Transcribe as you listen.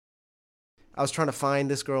I was trying to find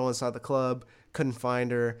this girl inside the club, couldn't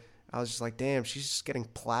find her. I was just like, damn, she's just getting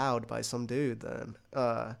plowed by some dude then.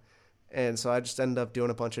 And so I just ended up doing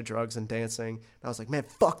a bunch of drugs and dancing. And I was like, man,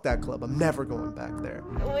 fuck that club. I'm never going back there.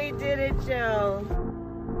 We did it, Joe.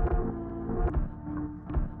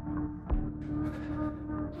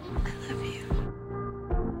 I love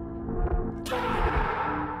you.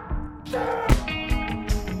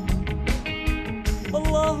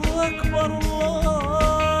 Allahu Akbar,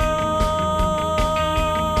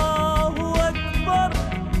 Allahu Akbar.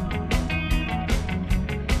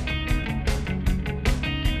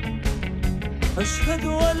 أشهد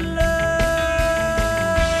أن لا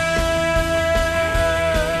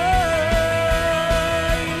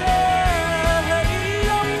إله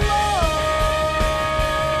إلا الله.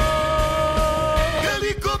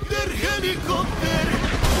 Helicopter, helicopter.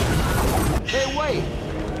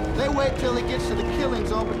 They wait till he gets to the killing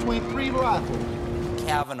zone between 3 rifles.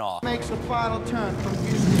 Kavanaugh. Makes a final turn from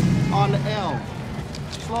Houston on the Elm,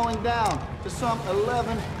 slowing down to some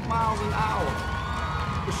 11 miles an hour.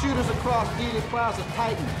 The shooters across Dealey Plaza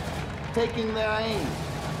tighten, taking their aim,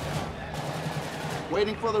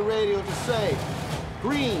 waiting for the radio to say,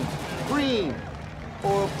 green, green,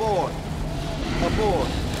 or abort, abort.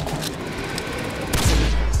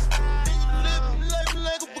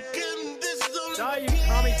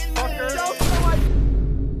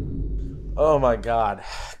 Oh my God,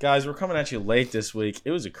 guys, we're coming at you late this week.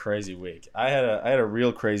 It was a crazy week. I had a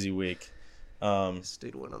real crazy week. This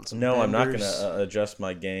dude went on some No, I'm not benders. gonna adjust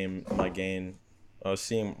my gain. I was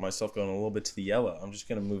seeing myself going a little bit to the yellow. I'm just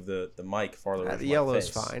gonna move the mic farther away from The my yellow is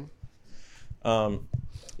face. fine.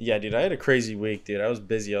 Yeah, dude, I had a crazy week, dude. I was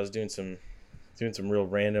busy. I was doing some real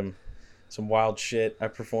random, some wild shit. I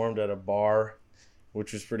performed at a bar,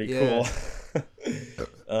 which was pretty Yeah.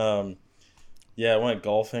 cool. Yeah, I went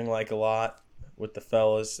golfing like a lot with the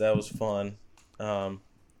fellas. That was fun.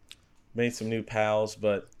 Made some new pals,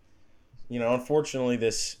 but unfortunately,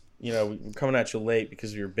 we're coming at you late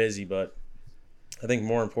because we were busy. But I think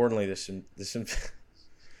more importantly, this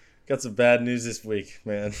got some bad news this week,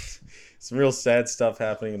 man. Some real sad stuff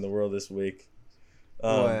happening in the world this week.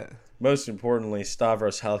 What? Most importantly,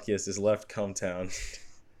 Stavros Halkias has left Cumtown.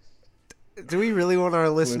 Do we really want our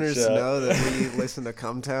listeners Which, to know that we listen to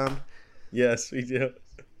Cumtown? Yes, we do.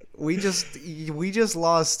 We just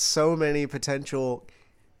lost so many potential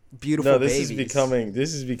beautiful No, this babies.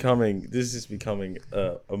 is becoming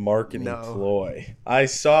a marketing No. ploy. I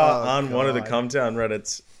saw on one of the God. Cumtown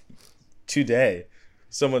Reddits today,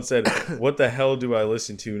 someone said, "What the hell do I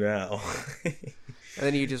listen to now?" And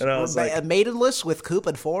then you just And I was like- maidenless with Coop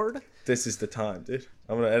and Ford. This is the time, dude.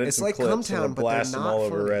 I'm gonna edit It's some like clips Cumtown, and I'm but they're blast them not all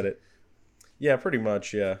over funny. Reddit. Yeah, pretty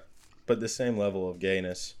much, yeah. But the same level of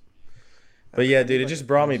gayness. But yeah, dude, it just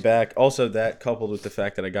brought me back. Also, that coupled with the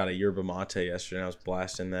fact that I got a yerba mate yesterday, and I was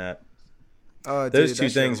blasting that. Oh, dude, Those that two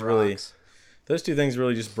shit things really, rocks. those two things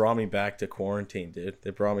really just brought me back to quarantine, dude. They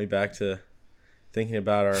brought me back to thinking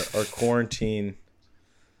about our quarantine,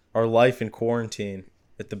 our life in quarantine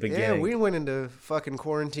at the Yeah, beginning. we went into fucking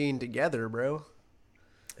quarantine together, bro.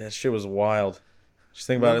 That shit was wild. Just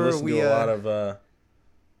think about it. Remember Listen to we, a lot of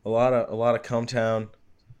Cumtown,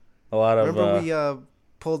 a lot of. Remember we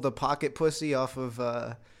pulled the pocket pussy off of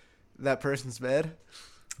that person's bed?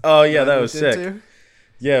 Oh yeah, that that I was moved sick. into?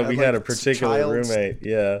 Yeah, That, we had a like, particular child's- roommate.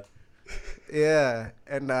 Yeah. Yeah,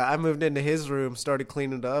 and I moved into his room, started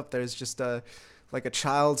cleaning it up. There's just a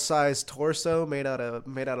child-sized torso made out of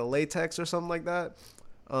latex or something like that.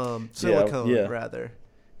 Silicone, yeah. rather,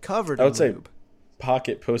 covered I in would say lube.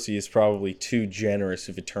 pocket pussy is probably too generous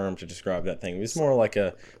of a term to describe that thing. It was more like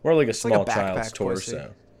a small like a child's backpack torso.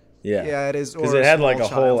 pussy. Yeah. Yeah, it is. Because or it a had like small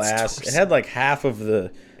a whole child's ass. It torso. had like half of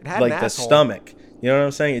the had like an the asshole. stomach. You know what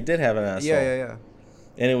I'm saying? It did have an asshole. Yeah.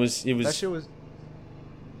 And it was That shit was.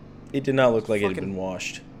 it did not look like it had fucking- been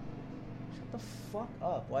washed. Shut the fuck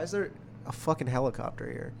up! Why is there a fucking helicopter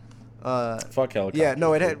here? Fuck helicopter. Yeah,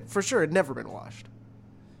 no, it had for sure. It never been washed.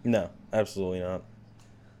 No, absolutely not.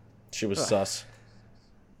 She was Ugh. sus.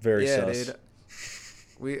 Very Yeah, sus.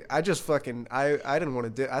 dude. I just fucking. I didn't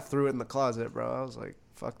want to do. I threw it in the closet, bro. I was like,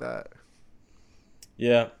 fuck that.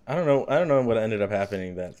 Yeah, I don't know what ended up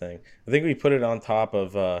happening to that thing. I think we put it on top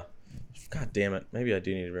of God damn it. Maybe I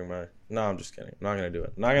do need to bring my No, I'm just kidding. I'm not going to do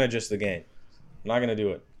it. I'm not going to adjust the game. I'm not going to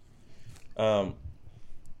do it.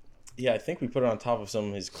 Yeah, I think we put it on top of some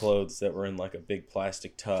of his clothes that were in like a big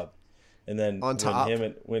plastic tub. And then On top?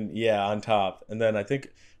 on top. And then I think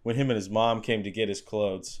when him and his mom came to get his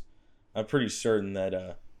clothes, I'm pretty certain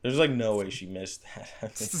that there's like no way she missed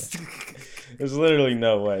that. There's literally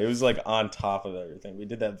no way. It was like on top of everything. We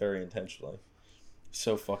did that very intentionally.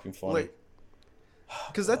 So fucking funny. Wait,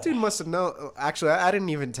 Because that dude must have known. Actually, I didn't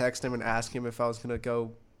even text him and ask him if I was gonna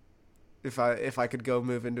go, if I could go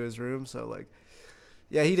move into his room. So like,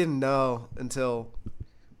 yeah, he didn't know until.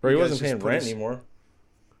 Bro, he you guys wasn't just paying put rent his- anymore.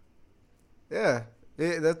 Yeah,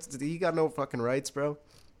 he got no fucking rights, bro.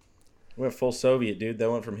 Went full Soviet, dude.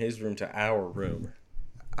 That went from his room to our room.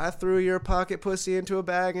 I threw your pocket pussy into a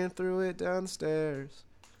bag and threw it downstairs.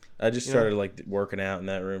 I just started like working out in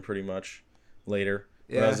that room pretty much later.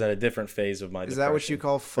 When I was at a different phase of my depression. Is that what you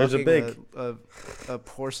call There's fucking a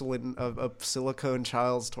porcelain, a silicone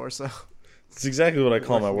child's torso? It's exactly what I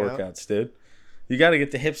call my Working workouts, dude. You got to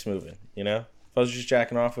get the hips moving, you know? If I was just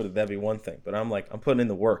jacking off with it, that'd be one thing. But I'm putting in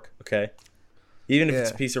the work, okay? Even if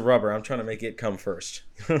it's a piece of rubber, I'm trying to make it come first.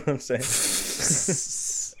 You know what I'm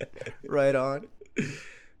saying? Right on.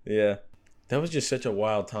 Yeah. That was just such a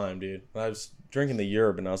wild time, dude. I was drinking the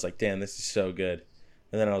yerb, and I was like, damn, this is so good.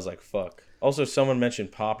 And then I was like, fuck. Also, someone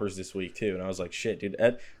mentioned poppers this week, too. And I was like, shit, dude.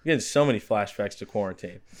 I'm getting so many flashbacks to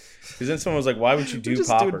quarantine. Because then someone was like, why would you do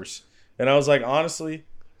poppers? And I was like, honestly,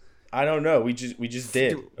 I don't know. We just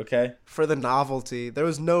did, okay? For the novelty. There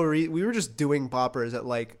was no we were just doing poppers at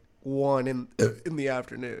like 1 in the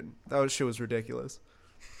afternoon. That shit was ridiculous.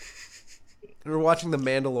 We were watching The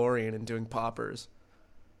Mandalorian and doing poppers.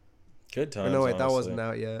 Good times, no, wait, that honestly. wasn't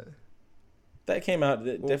out yet. That came out.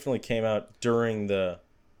 It definitely came out during the.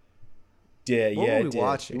 What were we it did.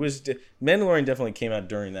 watching? It was Mandalorian definitely came out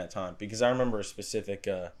during that time because I remember a specific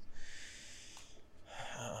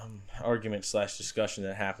argument / discussion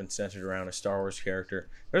that happened centered around a Star Wars character.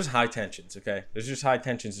 There's high tensions. Okay, there's just high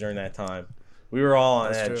tensions during that time. We were all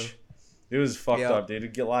on edge. True. It was fucked up, dude.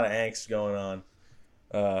 It'd get a lot of angst going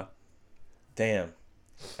on. Damn,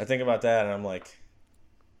 I think about that and I'm like.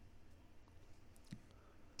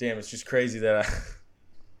 Damn, it's just crazy that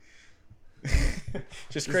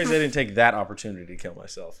just crazy I didn't take that opportunity to kill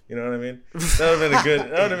myself. You know what I mean? That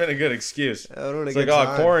would have been a good excuse. It's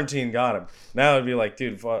like, quarantine got him. Now it'd be like,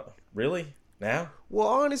 dude, really? Now? Well,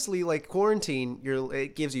 honestly, like quarantine,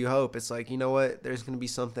 it gives you hope. It's like, you know what? There's gonna be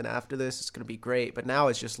something after this. It's gonna be great. But now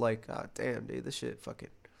it's just like, God damn, dude, this shit fucking.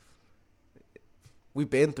 We've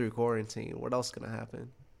been through quarantine. What else gonna happen?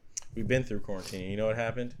 We've been through quarantine. You know what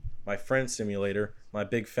happened? My friend simulator, my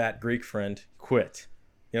big fat Greek friend, quit.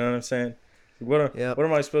 You know what I'm saying? What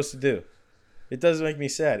am I supposed to do? It doesn't make me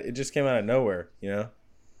sad. It just came out of nowhere, you know?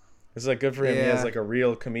 It's like good for him. Yeah. He has like a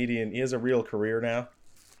real comedian. He has a real career now.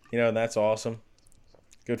 You know, and that's awesome.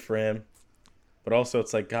 Good for him. But also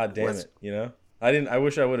it's like, God damn it, you know? I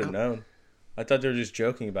wish I would have known. I thought they were just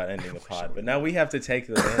joking about ending the pod. But now we have to take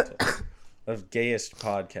the mantle of gayest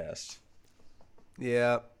podcast.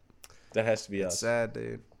 Yeah. That has to be us. It's sad,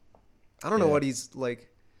 dude. I don't know what he's like.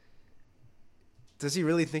 Does he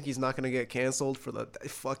really think he's not going to get canceled for the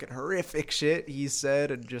fucking horrific shit he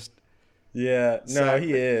said and just... Yeah, no,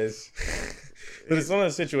 he is. But it's one of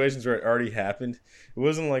those situations where it already happened. It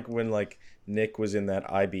wasn't like when like Nick was in that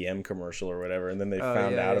IBM commercial or whatever, and then they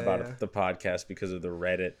found out about the podcast because of the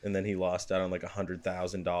Reddit, and then he lost out on like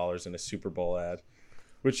 $100,000 in a Super Bowl ad,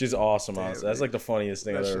 which is awesome, honestly. That's like the funniest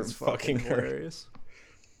thing I've ever fucking heard.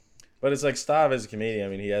 But it's like Stav as a comedian. I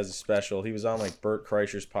mean, he has a special. He was on like Bert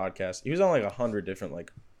Kreischer's podcast. He was on like 100 different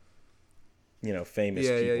like, you know, famous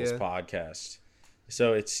people's podcasts.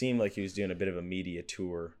 So it seemed like he was doing a bit of a media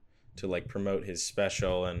tour to like promote his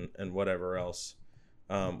special and whatever else,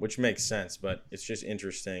 which makes sense. But it's just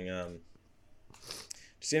interesting.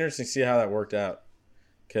 Just interesting to see how that worked out.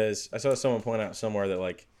 Because I saw someone point out somewhere that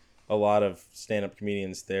like a lot of stand-up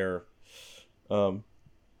comedians, their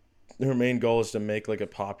main goal is to make like a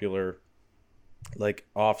popular like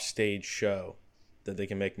off-stage show that they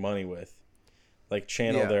can make money with, like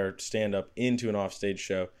channel their stand-up into an off-stage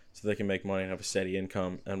show so they can make money and have a steady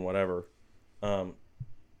income and whatever.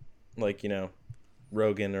 Like, you know,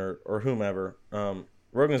 Rogan or whomever.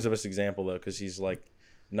 Rogan's the best example though, because he's like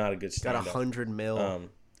not a good stand-up. Got 100 mil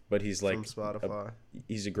but he's like from Spotify.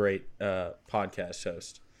 He's a great podcast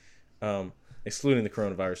host. Excluding the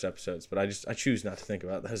coronavirus episodes, but I choose not to think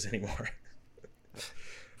about those anymore.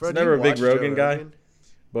 Bro, I'm never a big Rogan guy,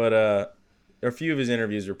 but a few of his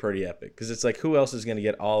interviews are pretty epic because it's like, who else is going to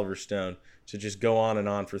get Oliver Stone to just go on and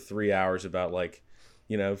on for 3 hours about like,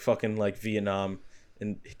 you know, fucking like Vietnam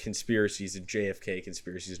and conspiracies and JFK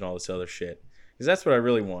conspiracies and all this other shit? Because that's what I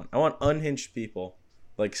really want. I want unhinged people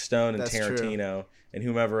like Stone and Tarantino and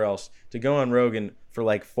whomever else to go on Rogan for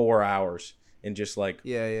like 4 hours and just like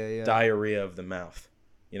diarrhea of the mouth.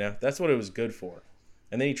 You know, that's what it was good for.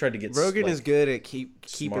 And then he tried to get Rogan like, is good at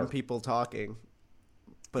keeping people talking,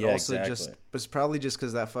 but also exactly. but it's probably just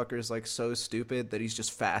because that fucker is like so stupid that he's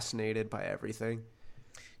just fascinated by everything.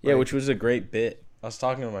 Yeah, which was a great bit. I was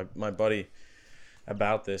talking to my buddy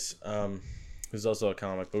about this. Who's also a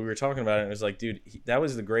comic, but we were talking about it, and it was like, dude, that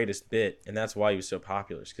was the greatest bit, and that's why he was so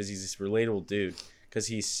popular, because he's this relatable dude, because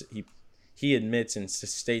he admits and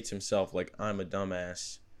states himself like, I'm a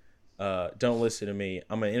dumbass. Don't listen to me.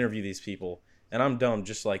 I'm gonna interview these people, and I'm dumb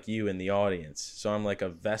just like you in the audience. So I'm like a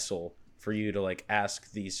vessel for you to like ask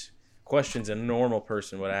these questions a normal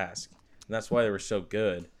person would ask, and that's why they were so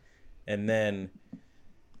good. And then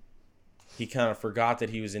he kind of forgot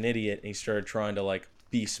that he was an idiot, and he started trying to like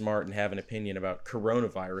be smart and have an opinion about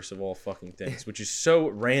coronavirus of all fucking things, which is so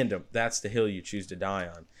random. That's the hill you choose to die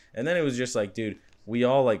on. And then it was just like, dude, we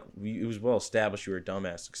all like, it was well established you were a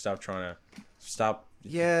dumbass. Stop.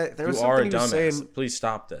 Yeah, there was you are a something he was dumbass. saying. Please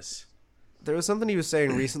stop this. There was something he was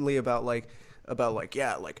saying recently about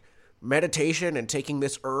meditation and taking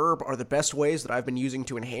this herb are the best ways that I've been using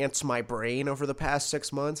to enhance my brain over the past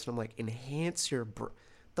 6 months. And I'm like, enhance your brain?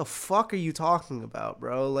 The fuck are you talking about,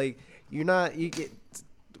 bro? Like, you get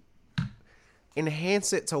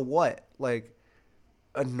enhance it to what? Like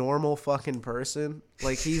a normal fucking person?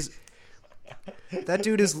 Like that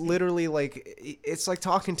dude is literally like, it's like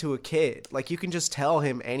talking to a kid. Like, you can just tell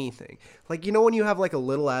him anything. Like, you know when you have like a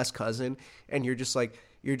little ass cousin and you're just like,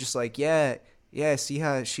 yeah, see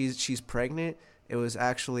how she's pregnant? It was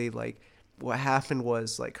actually like, what happened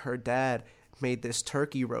was like her dad made this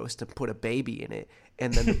turkey roast and put a baby in it,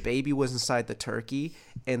 and then the baby was inside the turkey,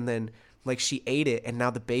 and then like she ate it, and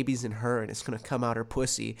now the baby's in her, and it's gonna come out her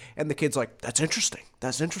pussy. And the kid's like, that's interesting.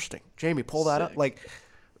 Jamie, pull that up. Like,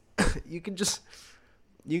 you can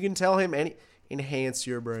tell him enhance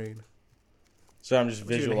your brain. So I'm just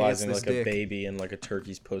visualizing like a dick? baby and like a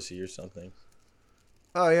turkey's pussy or something.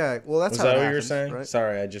 Oh yeah, well that's Was how that it what happens, you were saying? right?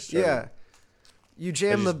 Sorry, I just started. Yeah. You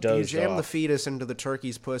jam just the dozed off. fetus into the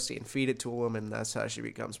turkey's pussy and feed it to a woman. That's how she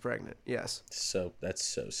becomes pregnant. Yes. So that's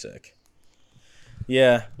so sick.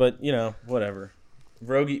 Yeah, but you know, whatever.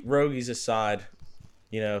 Rogies aside,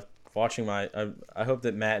 you know, watching I hope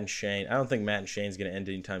that Matt and Shane. I don't think Matt and Shane's gonna end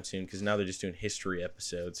anytime soon, because now they're just doing history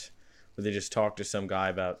episodes where they just talk to some guy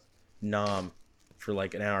about Nam for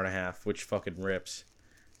like an hour and a half, which fucking rips.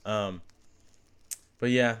 But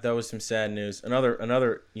yeah, that was some sad news.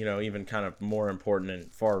 Another, you know, even kind of more important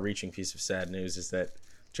and far-reaching piece of sad news is that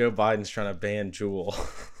Joe Biden's trying to ban Juul.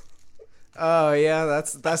 Oh yeah,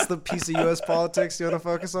 that's the piece of U.S. politics you want to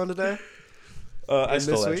focus on today. I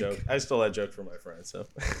stole that week? joke. I stole that joke from my friend. So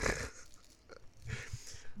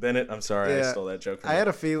Bennett, I'm sorry, I stole that joke. From I had him.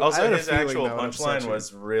 a feeling. Also, had a his feeling actual that would upset punchline you.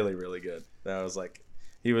 was really, really good. That was like,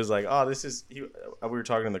 he was like, "Oh, this is." We were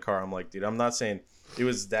talking in the car. I'm like, dude, I'm not saying it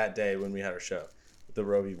was that day when we had our show, the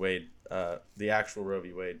Roe v. Wade, the actual Roe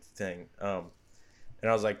v. Wade thing. And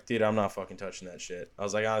I was like, dude, I'm not fucking touching that shit. I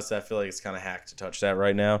was like, honestly, I feel like it's kind of hacked to touch that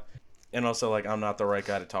right now. And also, like, I'm not the right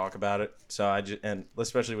guy to talk about it. So and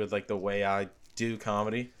especially with like the way I do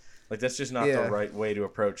comedy, like that's just not the right way to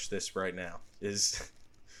approach this right now. Is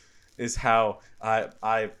how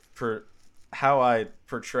I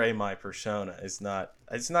portray my persona. It's not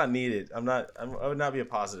needed. I would not be a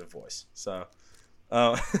positive voice. So,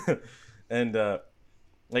 and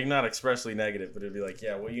like not expressly negative, but it'd be like,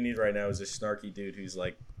 yeah, what you need right now is a snarky dude who's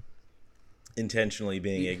like intentionally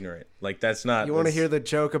being ignorant. Like that's not. You want to hear the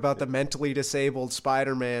joke about the mentally disabled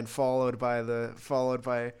Spider-Man followed by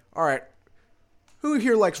all right, who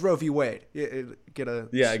here likes Roe v. Wade? Get a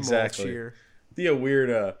small exactly. cheer. Be a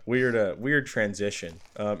weird transition.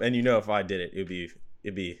 And you know, if I did it, it'd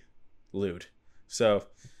be lewd. So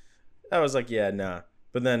I was like, yeah, nah.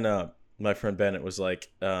 But then my friend Bennett was like,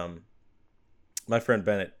 he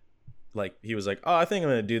was like, oh, I think I'm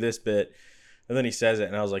gonna do this bit. And then he says it,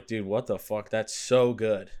 and I was like, dude, what the fuck? That's so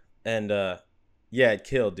good. And yeah, it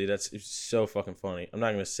killed, dude. It's so fucking funny. I'm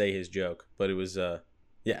not gonna say his joke, but it was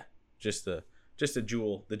just the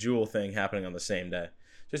Juul thing happening on the same day.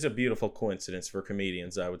 Just a beautiful coincidence for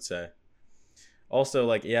comedians, I would say. Also,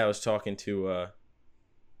 like, yeah, I was talking to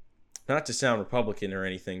not to sound Republican or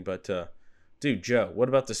anything, but dude, Joe, what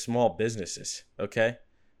about the small businesses? Okay,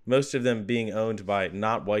 most of them being owned by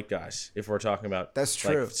not white guys. If we're talking about That's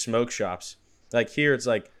true. like smoke shops. Like here, it's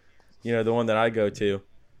like, you know, the one that I go to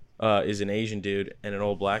is an Asian dude and an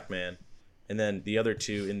old black man, and then the other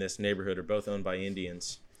two in this neighborhood are both owned by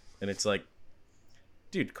Indians, and it's like,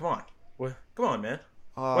 dude, come on, come on, man.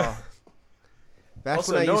 Back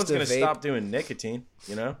Also, when I no used one's to gonna vape, stop doing nicotine.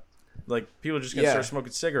 You know, like people are just gonna start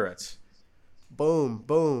smoking cigarettes. Boom,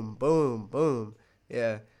 boom, boom, boom.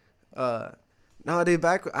 Yeah. No, dude.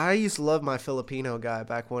 I used to love my Filipino guy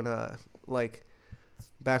back when I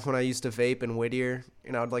used to vape in Whittier,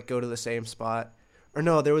 and I would like go to the same spot. Or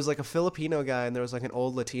no, there was like a Filipino guy and there was like an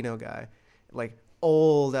old Latino guy, like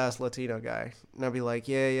old ass Latino guy, and I'd be like,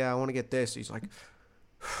 yeah, I want to get this. He's like,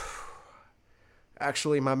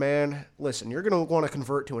 Actually, my man, listen, you're going to want to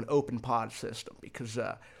convert to an open pod system because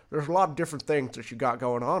there's a lot of different things that you got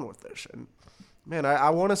going on with this. And, man,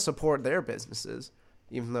 I want to support their businesses,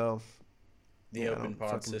 even though... The open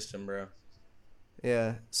pod system, bro.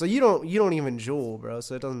 Yeah. So you don't even Juul, bro,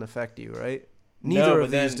 so it doesn't affect you, right? Neither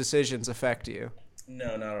of these decisions affect you.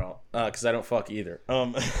 No, not at all. Because I don't fuck either.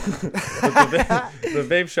 But the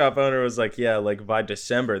vape shop owner was like, yeah, like by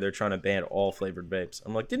December they're trying to ban all flavored vapes.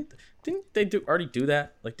 I'm like, didn't they already do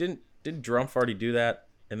that? Like, didn't Drumpf already do that?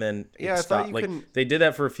 And then yeah, it stopped. Like they did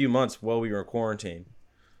that for a few months while we were in quarantine.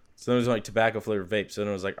 So then it was like tobacco flavored vapes. So then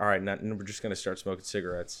it was like, all right, now we're just gonna start smoking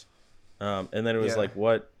cigarettes. And then it was like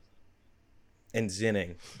what? And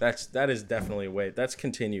zinning. That is definitely a way. That's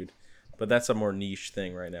continued, but that's a more niche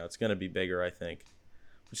thing right now. It's gonna be bigger, I think.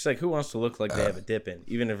 It's like, who wants to look like they have a dip in,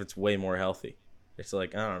 even if it's way more healthy? It's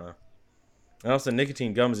like, I don't know. And also,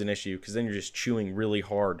 nicotine gum is an issue because then you're just chewing really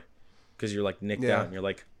hard because you're like nicked out and you're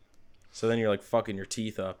like, so then you're like fucking your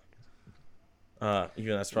teeth up.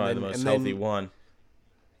 Even that's probably the most healthy one.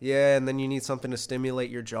 Yeah, and then you need something to stimulate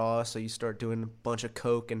your jaw, so you start doing a bunch of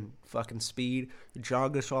coke and fucking speed. Your jaw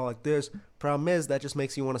gets all like this. Problem is, that just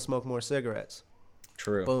makes you want to smoke more cigarettes.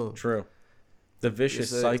 True. Boom. True. The vicious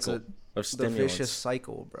cycle of stimulants. The vicious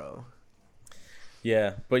cycle, bro.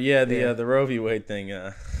 Yeah, but the Roe v. Wade thing.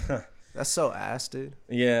 That's so ass, dude.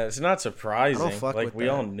 Yeah, it's not surprising. I don't fuck like with we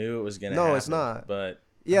that. all knew it was gonna happen. No, it's not. But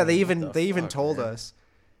yeah, they even told man? us.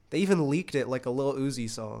 They even leaked it like a Lil Uzi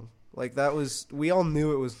song. Like we all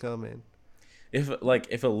knew it was coming.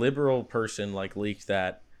 If a liberal person like leaked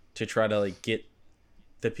that to try to like get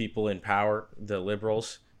the people in power, the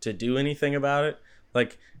liberals, to do anything about it,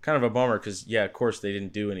 like kind of a bummer because yeah, of course they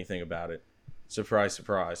didn't do anything about it. Surprise,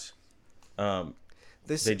 surprise.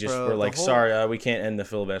 They just were like, sorry, we can't end the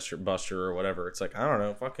filibuster or whatever. It's like, I don't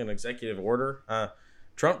know, fucking executive order.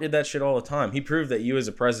 Trump did that shit all the time. He proved that you as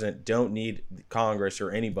a president don't need Congress or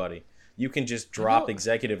anybody. You can just drop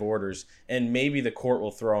executive orders, and maybe the court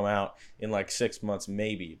will throw him out in like 6 months,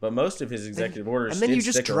 maybe. But most of his executive orders, and then you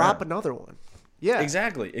just drop around. another one. Yeah,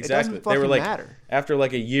 exactly. It doesn't they were like, matter. After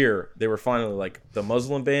like a year, they were finally like, the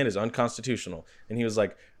Muslim ban is unconstitutional, and he was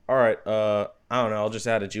like, all right, I don't know, I'll just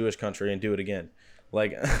add a Jewish country and do it again.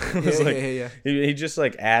 Like, he just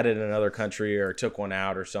like added another country or took one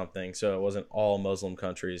out or something, so it wasn't all Muslim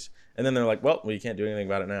countries. And then they're like, well, you can't do anything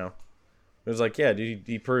about it now. It was like, yeah, dude,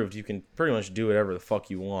 he proved you can pretty much do whatever the fuck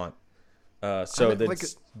you want.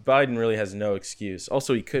 Biden really has no excuse.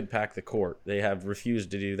 Also, he could pack the court. They have refused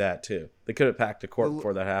to do that too. They could have packed the court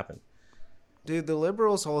before that happened. Dude, the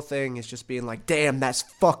liberals' whole thing is just being like, damn, that's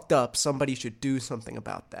fucked up. Somebody should do something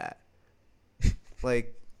about that.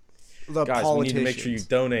 Like, the guys, politicians. we need to make sure you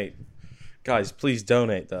donate. Guys, please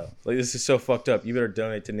donate, though. Like, this is so fucked up. You better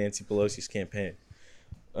donate to Nancy Pelosi's campaign.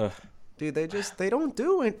 Dude, they don't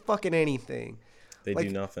do fucking anything. They do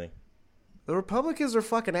nothing. The Republicans are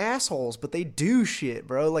fucking assholes, but they do shit,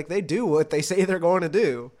 bro. Like, they do what they say they're going to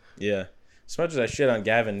do. Yeah. As much as I shit on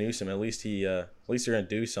Gavin Newsom, at least they're gonna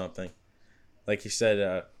do something. Like he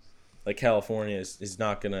said, like California is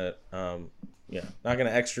not gonna not gonna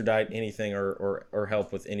extradite anything or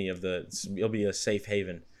help with any of it'll be a safe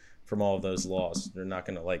haven from all of those laws. They're not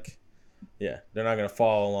gonna they're not gonna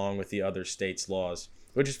follow along with the other states' laws.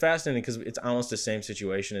 Which is fascinating because it's almost the same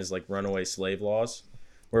situation as like runaway slave laws,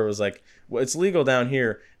 where it was like, well, it's legal down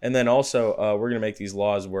here, and then also we're gonna make these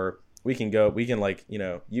laws where we can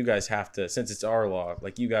you guys have to, since it's our law,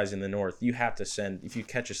 like you guys in the North, you have to send, if you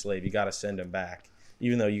catch a slave, you got to send him back,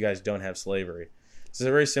 even though you guys don't have slavery. So it's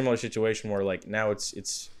a very similar situation where like now it's in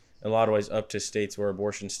a lot of ways up to states where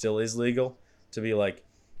abortion still is legal to be like,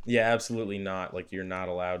 yeah, absolutely not. Like you're not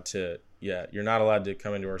allowed to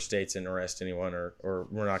come into our states and arrest anyone, or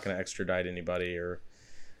we're not going to extradite anybody, or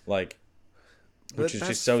like, which is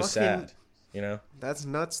just so sad, you know? That's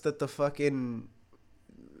nuts that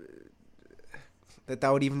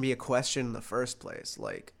that would even be a question in the first place.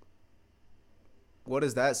 Like, what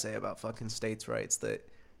does that say about fucking states' rights, that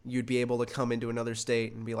you'd be able to come into another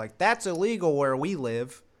state and be like, that's illegal where we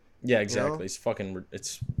live? Yeah, exactly. You know?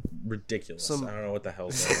 It's ridiculous. I don't know what the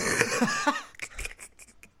hell's going on.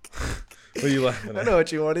 What are you laughing at? I know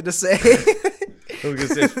what you wanted to say. I was gonna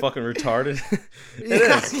say it's fucking retarded. It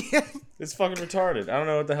is. Yeah. It's fucking retarded. I don't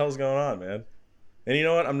know what the hell's going on, man. And you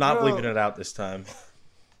know what? I'm not bleeping it out this time.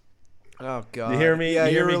 Oh God! You hear me? Yeah,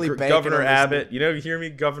 you hear you're me, really Governor Abbott? You hear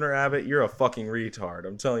me, Governor Abbott? You're a fucking retard.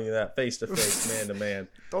 I'm telling you that, face to face, man to man.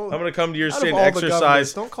 I'm gonna come to your state and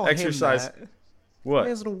exercise. Don't call exercise. him that. What?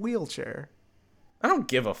 He's in a wheelchair. I don't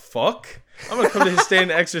give a fuck. I'm gonna come to his state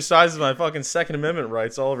and exercise my fucking Second Amendment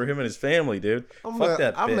rights all over him and his family, dude. Fuck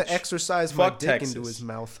that bitch. I'm gonna exercise my dick into his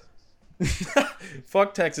mouth.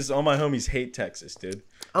 Fuck Texas. All my homies hate Texas, dude.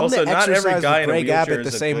 I'm Also, gonna not every exercise guy with in a Greg wheelchair Abbott the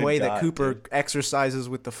is a same good way guy, that Cooper dude. exercises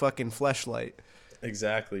with the fucking fleshlight.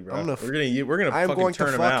 Exactly, bro. I'm gonna we're gonna I'm fucking going to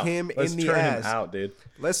turn him fuck out. him Let's in the turn ass. him out, dude.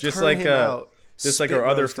 Let's just turn like him out. just like Spit our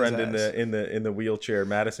other roast his friend ass. in the wheelchair,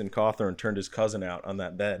 Madison Cawthorn, turned his cousin out on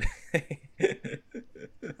that bed.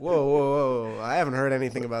 Whoa! I haven't heard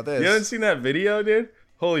anything about this. You haven't seen that video, dude?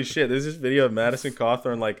 Holy shit! There's this video of Madison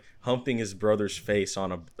Cawthorn like humping his brother's face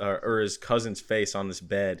on or his cousin's face on this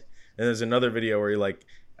bed, and there's another video where he like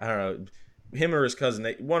I don't know. Him or his cousin,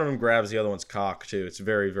 one of them grabs the other one's cock too. It's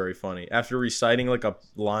very, very funny. After reciting like a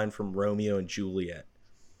line from Romeo and Juliet.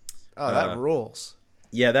 Oh, that rules.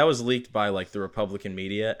 Yeah, that was leaked by like the Republican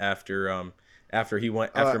media after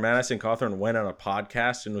Madison Cawthorn went on a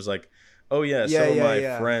podcast and was like, "Oh yeah, some of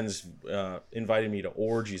my friends invited me to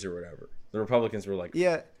orgies or whatever." The Republicans were like,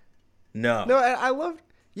 no, I loved.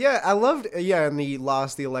 And he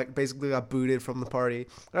lost the elect. Basically, got booted from the party.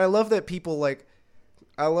 And I love that people like.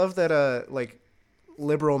 I love that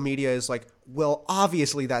liberal media is like, well,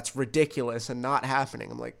 obviously that's ridiculous and not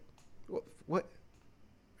happening. I'm like, what?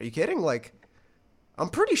 Are you kidding? Like, I'm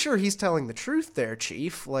pretty sure he's telling the truth there,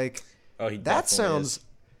 Chief. Like, that sounds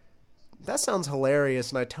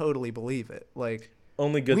hilarious, and I totally believe it. Like,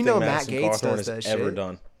 only good we thing know Madison Matt Gaetz Cawthorn does has that ever shit.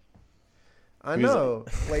 done. I know.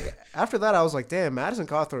 Like, after that, I was like, damn, Madison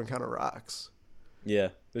Cawthorn kind of rocks. Yeah,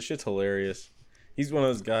 this shit's hilarious. He's one of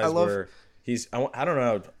those guys where I don't know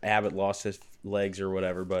how Abbott lost his legs or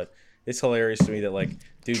whatever, but it's hilarious to me that like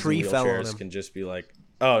dudes in wheelchairs can just be like,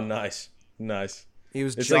 oh, nice. He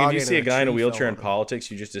was. It's like if you see a guy in a wheelchair in politics,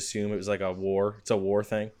 you just assume it was like a war. It's a war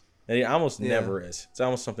thing, and it almost never is. It's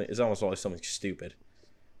almost always something stupid.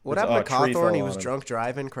 What happened to Cawthorn? He was drunk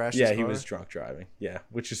driving, crashed his car? Yeah, he was drunk driving. Yeah,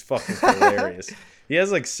 which is fucking hilarious. He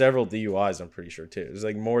has like several DUIs, I'm pretty sure too. There's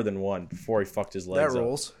like more than one before he fucked his legs up. That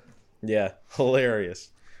rules. Yeah, hilarious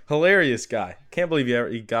guy. Can't believe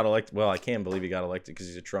he got elected. Well, I can believe he got elected because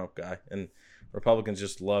he's a Trump guy, and Republicans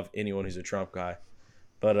just love anyone who's a Trump guy.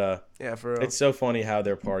 But yeah, for real. It's so funny how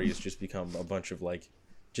their party has just become a bunch of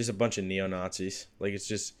neo-Nazis. Like it's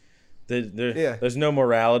just there's no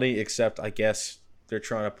morality except I guess they're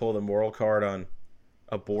trying to pull the moral card on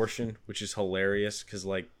abortion, which is hilarious because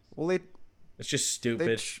it's just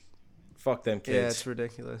stupid. Fuck them kids. Yeah, it's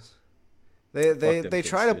ridiculous. They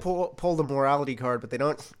try to pull the morality card, but they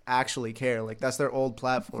don't actually care. Like that's their old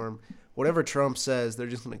platform. Whatever Trump says, they're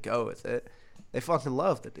just gonna go with it. They fucking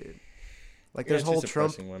love the dude. Like there's whole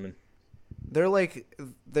Trump. Women. They're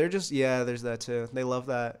just there's that too. They love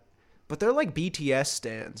that, but they're like BTS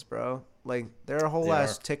stans, bro. Like they're a whole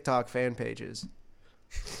ass TikTok fan pages.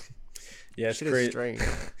 Yeah, it's shit crazy. Is strange.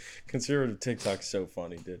 Conservative TikTok's so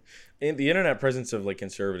funny, dude. And the internet presence of like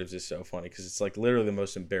conservatives is so funny because it's like literally the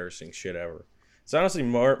most embarrassing shit ever. It's honestly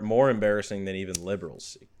more embarrassing than even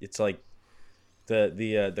liberals. It's like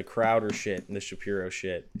the Crowder shit and the Shapiro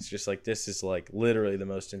shit. It's just like this is like literally the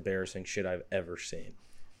most embarrassing shit I've ever seen.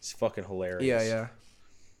 It's fucking hilarious. Yeah.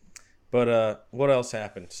 But what else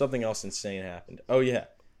happened? Something else insane happened. Oh yeah,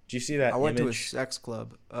 did you see that? I went to a image? sex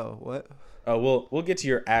club. Oh what? Oh we'll get to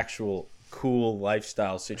your actual cool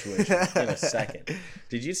lifestyle situation in a second.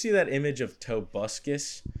 Did you see that image of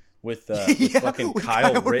Tobuscus with fucking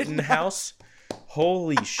Kyle Rittenhouse?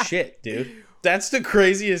 Holy shit, dude. That's the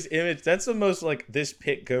craziest image. That's the most like this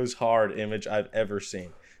pit goes hard image I've ever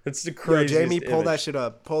seen. That's the craziest Jamie, pull image. that shit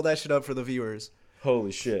up. Pull that shit up for the viewers.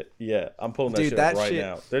 Holy shit. Yeah, I'm pulling that shit up right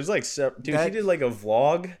now. There's like he did like a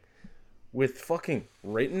vlog with fucking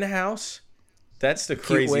Rittenhouse. That's the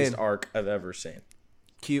craziest arc I've ever seen.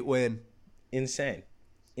 Cute win. Insane.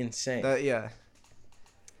 Yeah.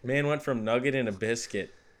 Man went from nugget and a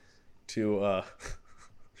biscuit to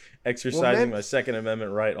exercising my Second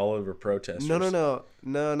Amendment right all over protesters. No.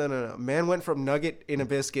 Man went from nugget in a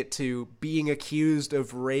biscuit to being accused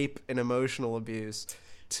of rape and emotional abuse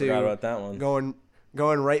to forgot about that one.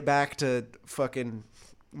 Going right back to fucking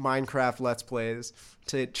Minecraft Let's Plays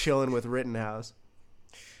to chilling with Rittenhouse.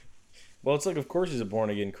 Well, it's like, of course he's a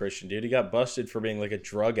born-again Christian, dude. He got busted for being like a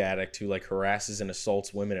drug addict who like harasses and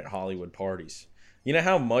assaults women at Hollywood parties. You know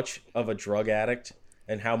how much of a drug addict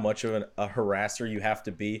and how much of a harasser you have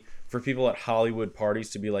to be for people at Hollywood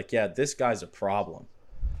parties to be like, yeah, this guy's a problem.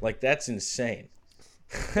 Like, that's insane.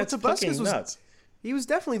 That's fucking nuts. He was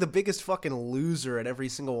definitely the biggest fucking loser at every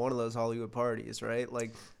single one of those Hollywood parties, right?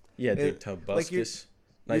 Like, yeah, dude, Tobuscus.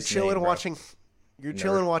 You're chilling watching. You're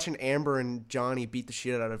chilling watching Amber and Johnny beat the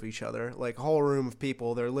shit out of each other. Like a whole room of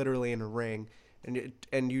people, they're literally in a ring,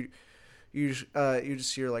 and you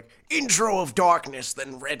just hear like intro of darkness,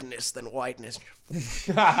 then redness, then whiteness.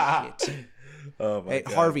 Shit. Oh my Hey,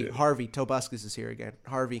 God, Harvey, dude. Harvey, Tobuscus is here again.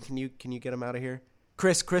 Harvey, can you get him out of here?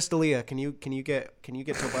 Chris D'Elia, can you get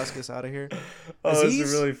Tobuscus out of here? Oh, this Aziz?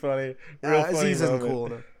 is a really funny, real funny Aziz isn't moment. cool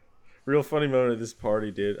enough. Real funny moment at this party,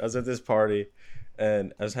 dude. I was at this party,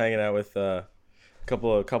 and I was hanging out with a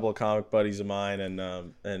couple of comic buddies of mine, and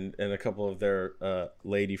a couple of their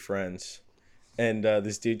lady friends. And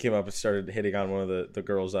this dude came up and started hitting on one of the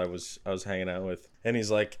girls I was hanging out with, and he's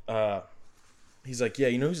like, yeah,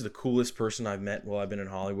 you know who's the coolest person I've met while I've been in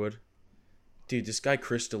Hollywood? Dude, this guy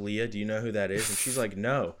Chris D'Elia, do you know who that is? And she's like,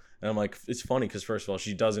 no. And I'm like, it's funny because first of all,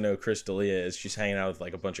 she doesn't know who Chris D'Elia is. She's hanging out with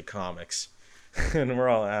like a bunch of comics. And we're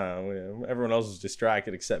all, I don't know, everyone else is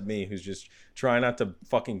distracted except me, who's just trying not to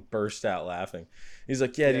fucking burst out laughing. He's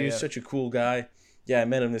like, yeah, dude, he's such a cool guy. Yeah, I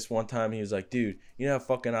met him this one time. He was like, dude, you know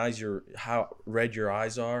how red your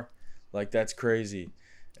eyes are? Like, that's crazy.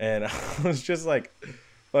 And I was just like,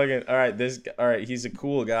 fucking, all right, he's a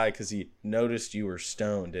cool guy because he noticed you were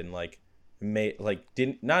stoned and like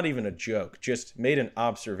didn't, not even a joke, just made an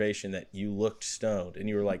observation that you looked stoned, and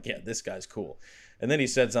you were like, yeah, this guy's cool. And then he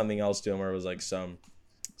said something else to him where it was like some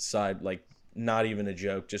side, like not even a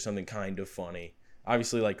joke, just something kind of funny.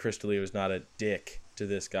 Obviously, like Chris D'Elia was not a dick to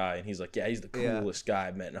this guy, and he's like, yeah, he's the coolest guy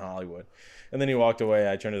I've met in Hollywood. And then he walked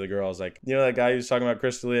away. I turned to the girl. I was like, you know that guy who was talking about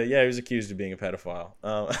Chris D'Elia? Yeah, he was accused of being a pedophile.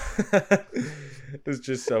 It was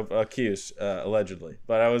just so accused, allegedly.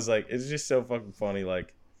 But I was like, it's just so fucking funny.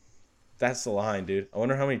 Like, that's the line, dude. I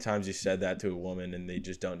wonder how many times you said that to a woman and they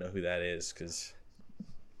just don't know who that is, because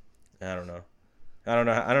I don't know. I don't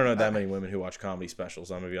know that many women who watch comedy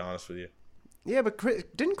specials. I'm gonna be honest with you. Yeah, but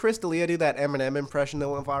didn't Chris D'Elia do that Eminem impression that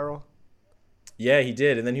went viral? Yeah, he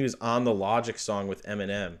did, and then he was on the Logic song with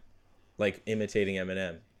Eminem, like imitating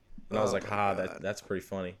Eminem, and I was like, that's pretty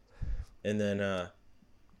funny. And then,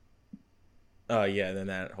 then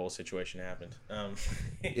that whole situation happened.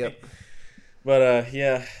 Yep. But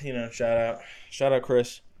yeah, you know, shout out,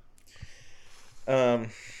 Chris. Yeah.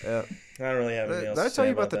 I don't really have anything else Did I to tell say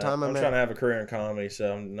you about the that. time I'm trying to have a career in comedy,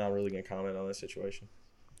 so I'm not really gonna comment on this situation.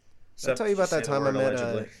 I'll tell you about that time I met.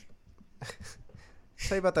 Allegedly.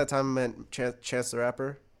 Tell you about that time I met Chance the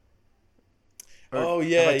Rapper. Oh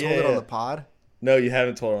yeah, have I told it on the pod? No, you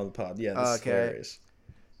haven't told it on the pod. Yeah, this is hilarious.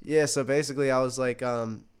 Yeah, so basically I was like,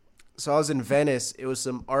 so I was in Venice. It was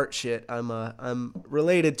some art shit. I'm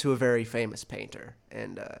related to a very famous painter,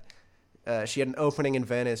 and she had an opening in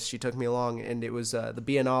Venice. She took me along, and it was the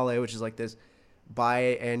Biennale, which is like this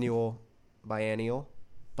biannual,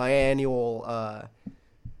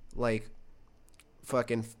 like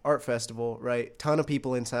fucking art festival, right? Ton of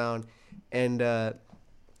people in town, and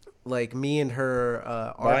like me and her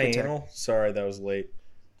architect. Biennial? Sorry, that was late.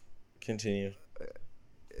 Continue.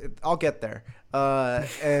 I'll get there.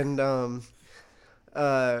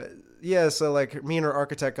 Yeah, so like me and her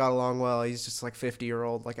architect got along well. He's just like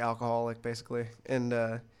 50-year-old, like alcoholic basically, and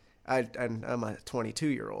I'm a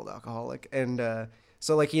 22-year-old alcoholic, and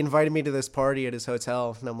so like he invited me to this party at his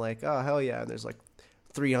hotel, and I'm like, oh hell yeah! And there's like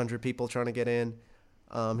 300 people trying to get in.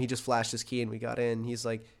 He just flashed his key and we got in. He's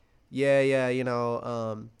like, yeah, you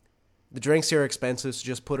know, the drinks here are expensive, so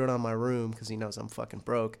just put it on my room, because he knows I'm fucking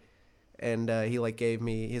broke. And he like gave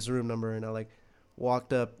me his room number, and I like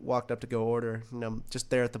walked up to go order, and I'm just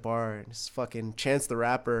there at the bar, and it's fucking Chance the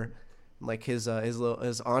Rapper, and like his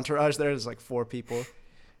entourage there's like 4 people,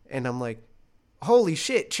 and I'm like, holy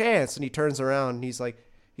shit, Chance! And he turns around and he's like,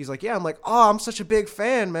 yeah. I'm like, oh, I'm such a big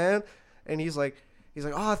fan, man. And he's like,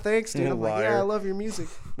 oh, thanks, dude. I'm like, yeah, I love your music.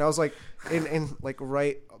 And I was like, in like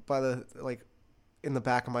right by the like in the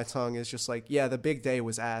back of my tongue is just like, yeah, the big day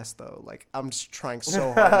was ass though. Like I'm just trying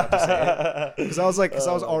so hard not to say it, because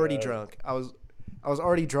I was already drunk. I was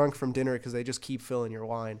already drunk from dinner, because they just keep filling your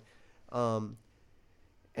wine. And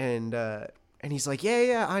he's like,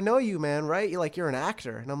 yeah, I know you, man, right? You're an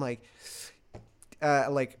actor. And I'm like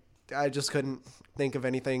I just couldn't think of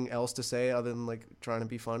anything else to say other than like trying to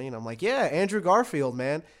be funny. And I'm like, yeah, Andrew Garfield,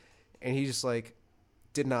 man. And he just like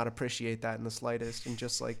did not appreciate that in the slightest, and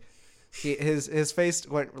just like his face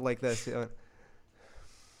went like this, you know?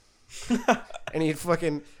 And he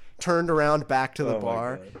fucking turned around back to the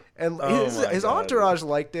bar, and his entourage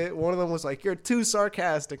liked it. One of them was like, you're too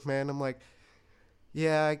sarcastic, man. I'm like,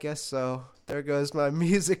 yeah, I guess so. There goes my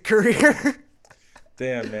music career.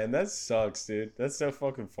 Damn, man, that sucks, dude. That's so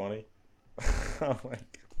fucking funny. Oh my god.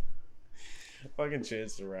 Fucking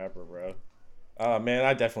Chance the Rapper, bro. Oh man,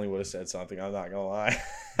 I definitely would have said something, I'm not gonna lie.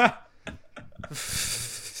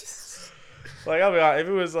 Like, I'll be honest, if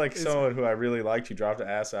it was like someone who I really liked who dropped an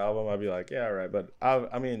ass album, I'd be like, yeah, all right. But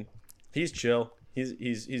I mean, he's chill.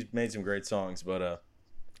 He's made some great songs, but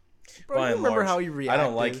bro, you remember how he reacted? I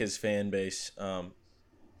don't like his fan base.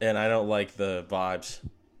 and I don't like the vibes,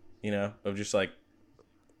 of just like,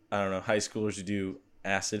 I don't know, high schoolers who do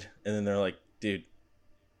acid, and then they're like, dude,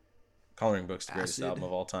 Coloring Book's the greatest album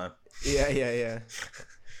of all time. Yeah.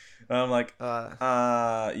 And I'm like,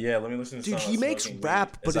 yeah, let me listen to Dude, he makes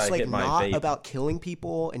rap, but it's like not vape. about killing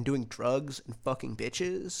people and doing drugs and fucking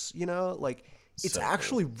bitches, Like, it's So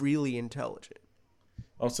actually really intelligent.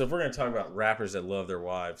 Oh, so if we're going to talk about rappers that love their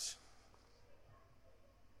wives,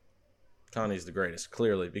 Kanye's the greatest,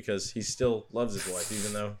 clearly, because he still loves his wife,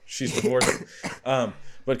 even though she's divorced.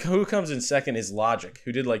 But who comes in second is Logic,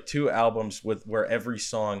 who did like 2 albums where every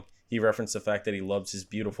song he referenced the fact that he loves his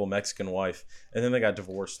beautiful Mexican wife, and then they got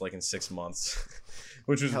divorced like in 6 months,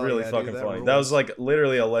 which was really fucking funny. That was like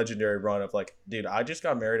literally a legendary run of like, dude, I just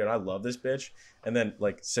got married and I love this bitch, and then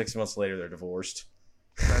like 6 months later they're divorced.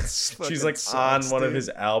 She's like on one of his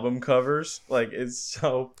album covers. Like, it's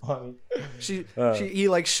so funny. He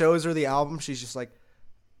like shows her the album. She's just like,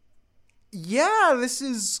 yeah, this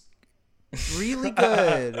is really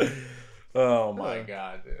good. Oh my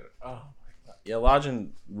god, dude. Oh my god. Yeah,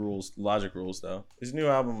 Logic rules though. His new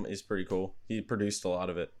album is pretty cool. He produced a lot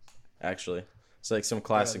of it, actually. It's like some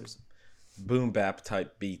classic boom bap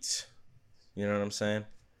type beats. You know what I'm saying?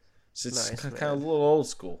 So it's kind of a little old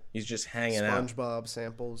school. He's just hanging out. SpongeBob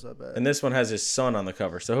samples, I bet. And this one has his son on the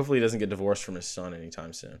cover, so hopefully he doesn't get divorced from his son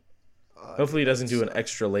anytime soon. Hopefully he doesn't do an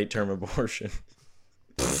extra late term abortion.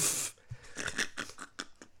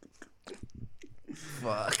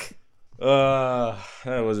 Fuck. That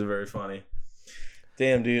wasn't very funny.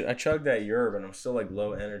 Damn, dude, I chugged that yerb and I'm still like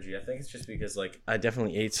low energy. I think it's just because like I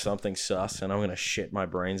definitely ate something sus and I'm gonna shit my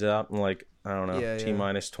brains out in like, I don't know,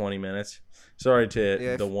 T-minus 20 minutes. Sorry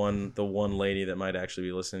to the one lady that might actually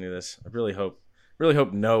be listening to this. I really hope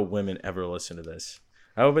no women ever listen to this.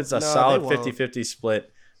 I hope it's a solid 50-50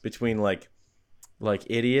 split between like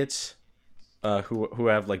idiots who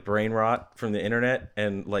have like brain rot from the internet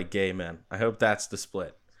and like gay men. I hope that's the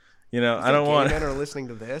split. I don't want men are listening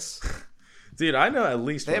to this. Dude, I know at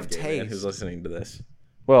least one gay man who's listening to this.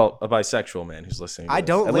 Well, a bisexual man who's listening to this. I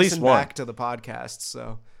don't listen back to the podcast,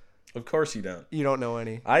 so. Of course you don't. You don't know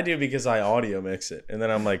any. I do because I audio mix it, and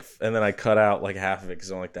then I'm like, and then I cut out like half of it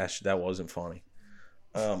because I'm like, that wasn't funny.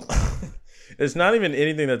 It's not even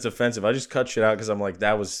anything that's offensive. I just cut shit out because I'm like,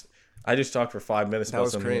 I just talked for 5 minutes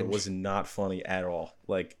about something that was not funny at all.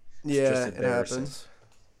 Like, yeah, it happens.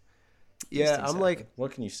 Yeah, I'm like,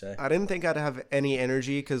 what can you say? I didn't think I'd have any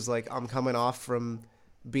energy because like I'm coming off from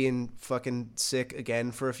being fucking sick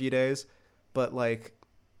again for a few days, but like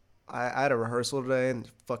I had a rehearsal today and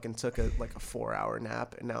fucking took a 4-hour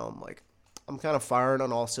nap, and now I'm kind of firing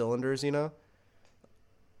on all cylinders,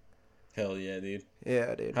 Hell yeah, dude.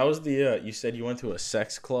 Yeah, dude. How was the? You said you went to a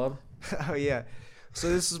sex club. Oh yeah. So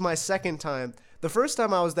this is my second time. The first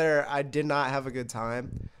time I was there, I did not have a good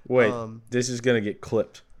time. Wait, this is gonna get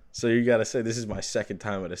clipped. So you gotta say this is my second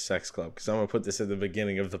time at a sex club because I'm gonna put this at the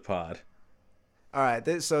beginning of the pod. All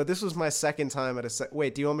right. So this was my second time at a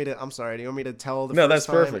wait. Do you want me to? I'm sorry. Do you want me to tell the? No, first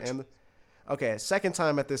that's time perfect. Okay, second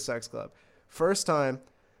time at this sex club.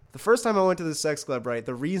 The first time I went to this sex club, right?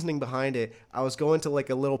 The reasoning behind it, I was going to like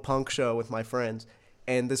a little punk show with my friends,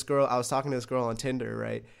 and I was talking to this girl on Tinder,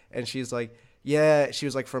 right? And she's like, yeah, she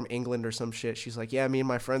was like from England or some shit. She's like, yeah, me and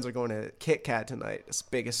my friends are going to Kit Kat tonight. It's the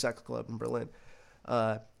biggest sex club in Berlin.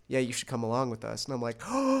 Yeah, you should come along with us. And I'm like,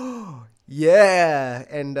 oh, yeah.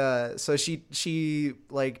 And so she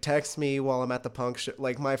like texts me while I'm at the punk show.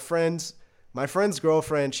 Like my friend's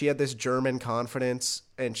girlfriend, she had this German confidence,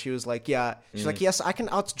 and she was like, yeah. She's like, yes, I can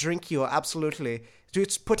outdrink you, absolutely.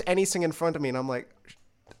 Just put anything in front of me. And I'm like,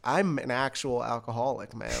 I'm an actual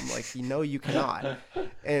alcoholic, man. Like, you cannot.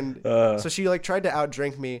 And so she like tried to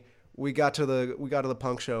outdrink me. We got to the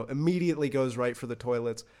punk show. Immediately goes right for the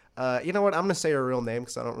toilets. You know what? I'm gonna say her real name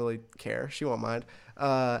because I don't really care. She won't mind.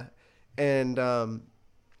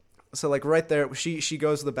 So like right there, she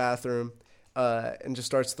goes to the bathroom, and just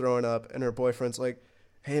starts throwing up. And her boyfriend's like,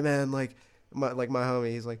 "Hey man, like my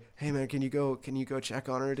homie, he's like, hey man, can you go check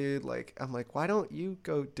on her, dude?" Like I'm like, why don't you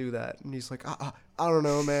go do that? And he's like, I don't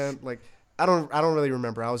know, man. Like I don't really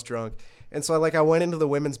remember. I was drunk. And so I went into the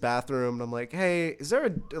women's bathroom and I'm like, hey, is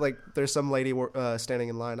there there's some lady standing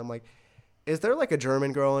in line. I'm like, is there like a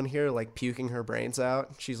German girl in here like puking her brains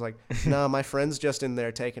out? She's like, no, my friend's just in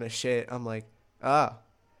there taking a shit. I'm like,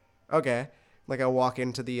 okay. Like I walk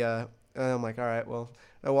into and I'm like, all right, well,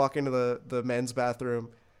 I walk into the men's bathroom.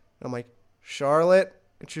 And I'm like, Charlotte?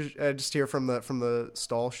 And I just hear from the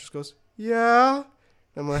stall. She just goes, yeah.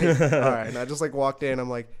 I'm like, all right. And I just like walked in. I'm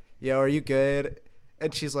like, yo, are you good?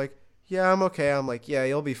 And she's like, yeah, I'm okay. I'm like, yeah,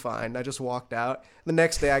 you'll be fine. I just walked out. The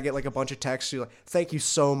next day, I get like a bunch of texts. She's like, thank you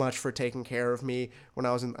so much for taking care of me when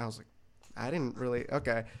I was in. I was like, I didn't really.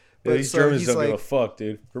 Okay. Yeah, But these so Germans he's don't like, give a fuck,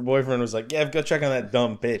 dude. Her boyfriend was like, yeah, go check on that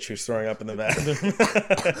dumb bitch who's throwing up in the bathroom.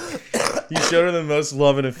 You showed her the most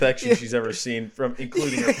love and affection she's ever seen, from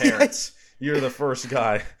including her parents. You're the first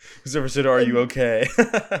guy who's ever said, are you okay?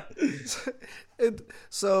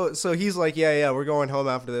 So he's like, yeah, we're going home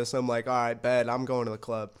after this. I'm like, all right, bet, I'm going to the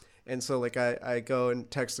club. And so like I go and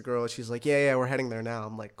text the girl. She's like, yeah, we're heading there now.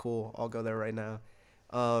 I'm like, cool, I'll go there right now.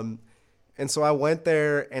 And so I went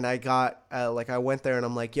there and I got I went there and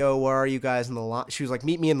I'm like, yo, where are you guys in the line? She was like,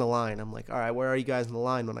 meet me in the line. I'm like, all right, where are you guys in the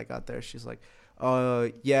line? When I got there, she's like,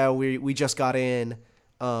 yeah, we just got in.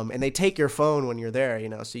 And they take your phone when you're there,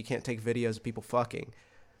 so you can't take videos of people fucking.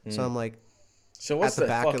 So I'm like, so what's at the the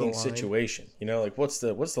back of the fucking line. situation? Like what's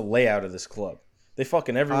the layout of this club? They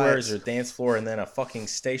fucking everywhere. Is there a dance floor and then a fucking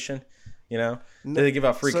station? Do they give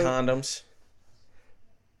out free condoms?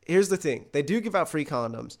 Here's the thing. They do give out free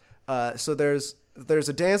condoms. So there's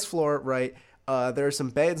a dance floor, right? There are some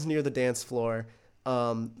beds near the dance floor.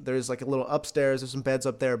 There's like a little upstairs. There's some beds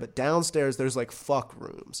up there, but downstairs there's like fuck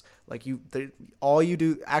rooms. Like all you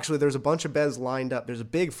do. Actually, there's a bunch of beds lined up. There's a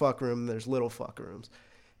big fuck room and there's little fuck rooms,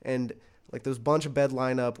 and like there's a bunch of bed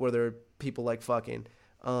lined up where there are people like fucking.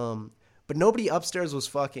 But nobody upstairs was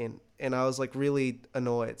fucking, and I was like really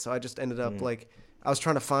annoyed. So I just ended up like I was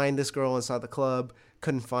trying to find this girl inside the club,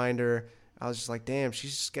 couldn't find her. I was just like, damn,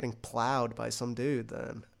 she's just getting plowed by some dude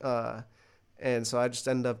then. And so I just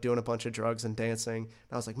ended up doing a bunch of drugs and dancing.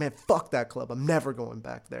 And I was like, man, fuck that club. I'm never going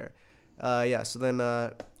back there. Yeah, so then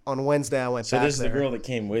on Wednesday I went back there. So this is the girl that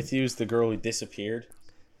came with you? Is the girl who disappeared?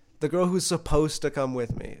 The girl who's supposed to come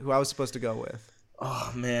with me, who I was supposed to go with.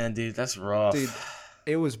 Oh, man, dude, that's rough. Dude,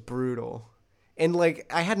 it was brutal. And, like,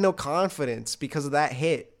 I had no confidence because of that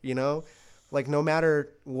hit, Like, no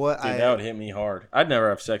matter what Dude, that would hit me hard. I'd never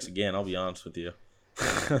have sex again, I'll be honest with you.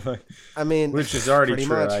 I mean, which is already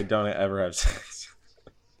true. Much. I don't ever have sex.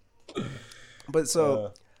 But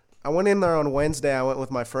so I went in there on Wednesday. I went with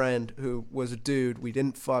my friend who was a dude. We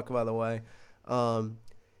didn't fuck, by the way.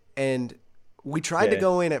 And we tried to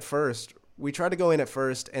go in at first.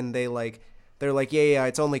 And they're like, yeah,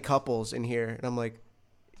 it's only couples in here. And I'm like,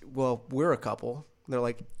 well, we're a couple. And they're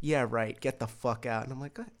like, yeah, right. Get the fuck out. And I'm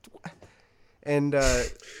like, what? And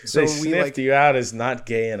so they we sniffed you out as not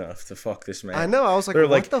gay enough to fuck this man. I know. I was like, They're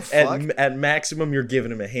what the fuck? At maximum, you're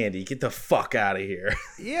giving him a handy. Get the fuck out of here.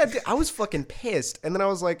 Yeah, dude, I was fucking pissed. And then I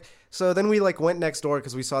was like, so then we like went next door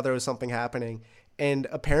because we saw there was something happening. And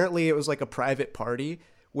apparently it was like a private party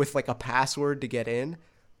with like a password to get in.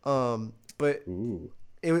 But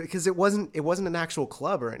because it wasn't an actual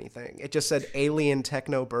club or anything. It just said Alien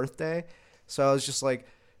Techno Birthday. So I was just like,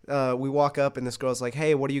 we walk up and this girl's like,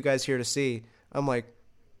 hey, what are you guys here to see? I'm like,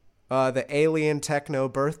 the Alien Techno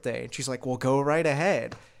Birthday. And she's like, well, go right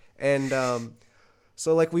ahead. And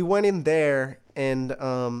so like we went in there and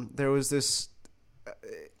there was this,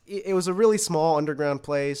 it was a really small underground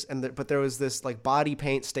place, but there was this like body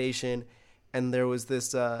paint station, and there was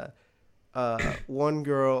this one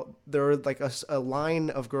girl, there were like a line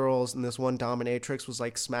of girls, and this one dominatrix was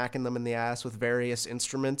like smacking them in the ass with various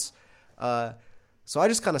instruments. So I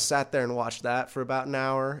just kind of sat there and watched that for about an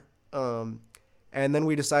hour. And then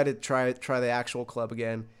we decided to try the actual club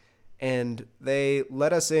again. And they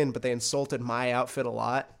let us in, but they insulted my outfit a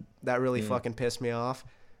lot. That really fucking pissed me off.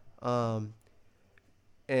 And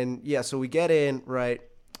yeah, so we get in, right?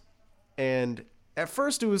 And at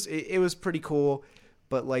first it was pretty cool,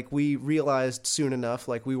 but like we realized soon enough,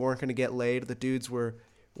 like we weren't going to get laid. The dudes were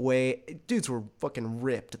fucking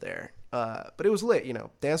ripped there. But it was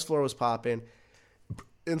lit, dance floor was popping.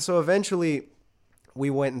 And so eventually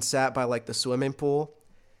we went and sat by like the swimming pool,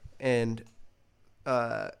 and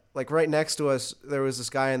like right next to us there was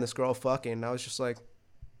this guy and this girl fucking, and I was just like,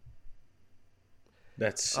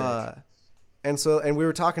 that's sick. And we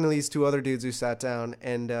were talking to these two other dudes who sat down,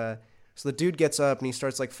 and so the dude gets up and he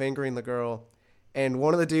starts like fingering the girl, and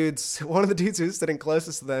one of the dudes who's sitting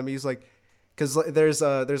closest to them, he's like, because there's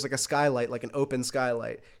like a skylight, like an open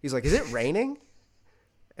skylight, he's like, is it raining?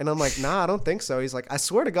 And I'm like, nah, I don't think so. He's like, I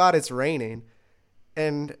swear to God it's raining.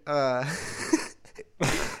 And like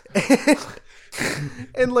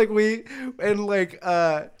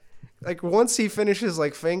once he finishes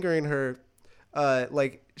like fingering her,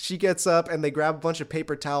 like she gets up and they grab a bunch of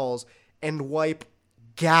paper towels and wipe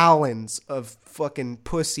gallons of fucking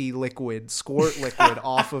pussy liquid, squirt liquid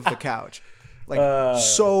off of the couch. Like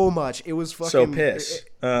so much. It was fucking so piss.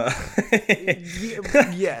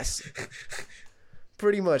 Yes.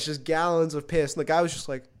 Pretty much just gallons of piss. And the guy was just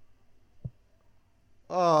like,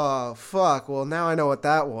 Oh, fuck. Well, now I know what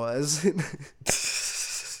that was.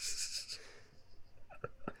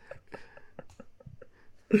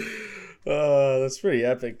 That's pretty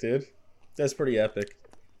epic, dude. That's pretty epic.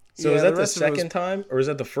 So Yeah, is that the the rest of it was- second time, or is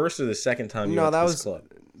that the first or the second time you No, went that to this was club?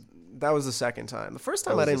 that was the second time. The first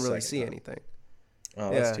time That I was the didn't really second see time. anything.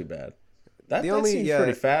 Oh, that's Yeah. too bad. That The only- seems yeah.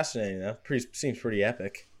 pretty fascinating, though. Seems pretty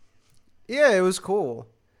epic. Yeah, it was cool.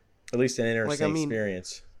 At least an interesting mean,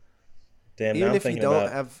 experience. Damn, now Even I'm if you thinking don't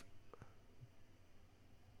about... have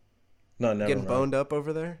No, never getting mind. boned up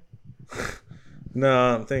over there.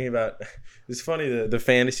 No, I'm thinking about... It's funny, the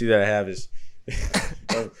fantasy that I have is...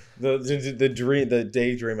 the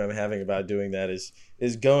daydream I'm having about doing that is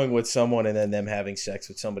going with someone and then them having sex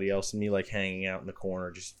with somebody else and me like hanging out in the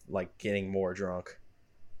corner just like getting more drunk.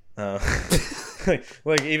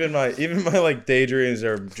 Like even my like daydreams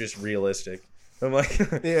are just realistic. I'm like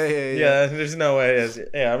Yeah. there's no way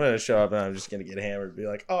I'm gonna show up and I'm just gonna get hammered and be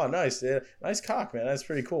like, oh nice, yeah, nice cock, man, that's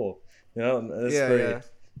pretty cool, you know, that's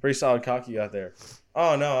pretty solid cock you got there.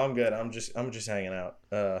 Oh no, I'm good, I'm just hanging out,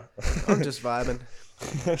 I'm just vibing.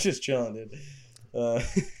 I'm just chilling, dude.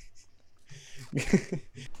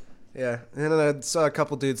 Yeah, and then I saw a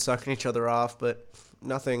couple dudes sucking each other off, but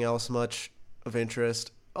nothing else much of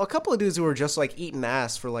interest. A couple of dudes who were just like eating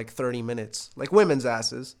ass for like 30 minutes, like women's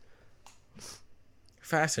asses.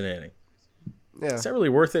 Fascinating. Yeah, Is that really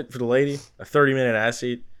worth it for the lady? A 30-minute ass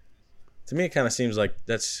eat? To me, it kind of seems like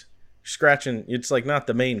that's scratching. It's like not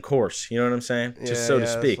the main course. You know what I'm saying? Just so to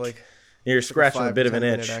it's speak. like You're scratching a 5 bit to of an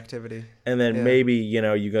 10 minute itch, activity. and then Yeah. maybe you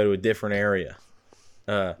go to a different area.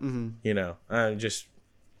 You know, I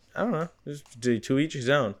don't know. Just to each his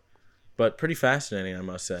own, but pretty fascinating, I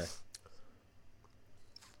must say.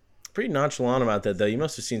 Pretty nonchalant about that, though. You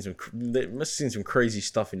must have seen some crazy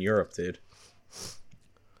stuff in Europe, dude.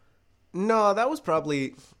 No, that was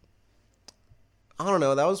probably, I don't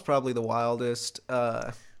know, that was probably the wildest.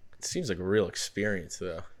 It seems like a real experience,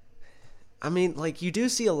 though. I mean, like, you do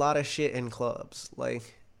see a lot of shit in clubs.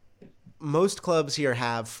 Like, most clubs here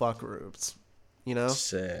have fuck rooms, you know?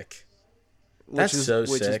 Sick. Which That's is, so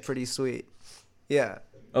which sick. is pretty sweet. Yeah.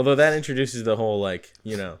 Although that introduces the whole, like,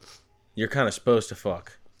 you're kind of supposed to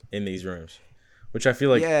fuck in these rooms. Which I feel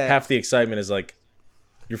like Yeah. half the excitement is, like,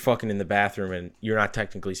 you're fucking in the bathroom and you're not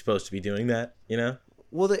technically supposed to be doing that, you know?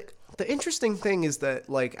 Well, the interesting thing is that,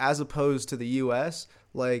 like, as opposed to the U.S.,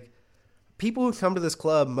 like, people who come to this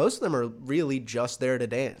club, most of them are really just there to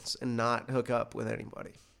dance and not hook up with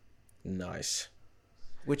anybody. Nice.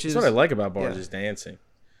 Which That's is what I like about bars yeah. is dancing.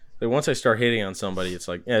 Like, once I start hitting on somebody, it's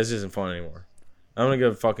like, yeah, this isn't fun anymore. I'm going to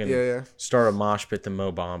go fucking Yeah. start a mosh pit to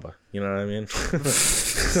Mo Bamba. You know what I mean?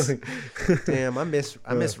 Damn, I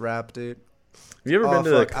miss rap, dude. Have you ever Oh, been to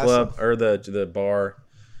the fuck, I club or the bar,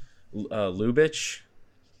 Lubitsch?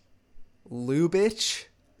 Lubitsch?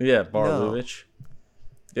 Yeah, bar No. Lubitsch.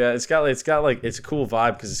 Yeah, it's a cool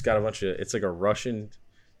vibe because it's got a bunch of, it's like a Russian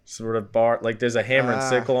sort of bar. Like there's a hammer and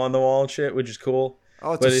sickle on the wall and shit, which is cool.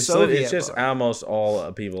 Oh, it's But a it's Soviet just bar. almost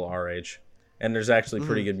all people our age, and there's actually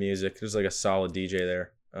pretty good music. There's like a solid DJ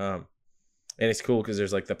there, and it's cool because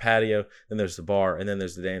there's like the patio, then there's the bar, and then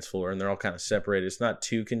there's the dance floor, and they're all kind of separated. It's not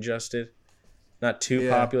too congested, not too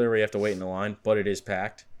popular where you have to wait in the line, but it is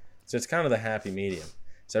packed. So it's kind of the happy medium.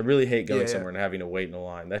 So I really hate going Yeah. somewhere and having to wait in a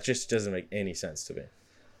line. That just doesn't make any sense to me.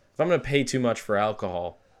 If I'm gonna pay too much for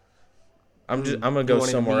alcohol, I'm gonna go want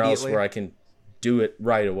it somewhere else immediately? where I can do it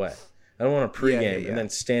right away. I don't want to pregame yeah. and then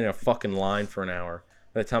stand in a fucking line for an hour.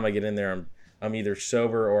 By the time I get in there, I'm either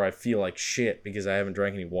sober or I feel like shit because I haven't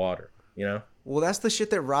drank any water. You know? Well, that's the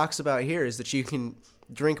shit that rocks about here is that you can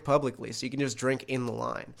drink publicly, so you can just drink in the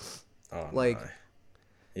line. Oh, Like, my.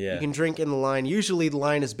 Yeah. You can drink in the line. Usually the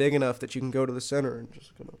line is big enough that you can go to the center and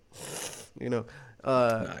just kind of,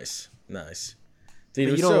 Nice. Dude,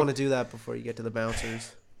 But you don't want to do that before you get to the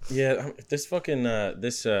bouncers. Yeah, this fucking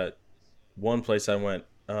this one place I went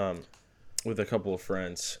with a couple of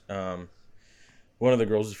friends. One of the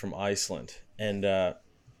girls is from Iceland, and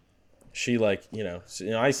she like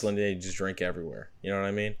in Iceland they just drink everywhere. You know what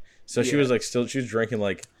I mean? So she Yeah. was like she was drinking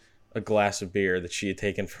like a glass of beer that she had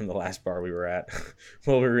taken from the last bar we were at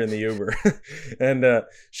while we were in the Uber, and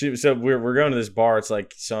we're going to this bar. It's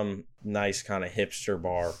like some nice kind of hipster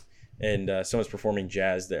bar. And someone's performing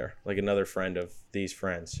jazz there, like another friend of these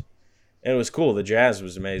friends. And it was cool. The jazz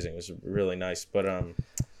was amazing. It was really nice. But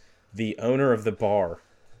the owner of the bar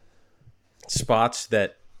spots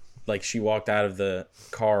that, like, she walked out of the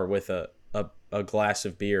car with a glass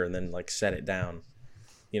of beer and then, like, set it down,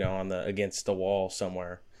 on against the wall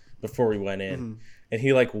somewhere before we went in. Mm-hmm. And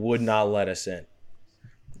he, like, would not let us in.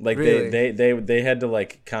 Like, really? they had to,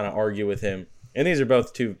 like, kind of argue with him. And these are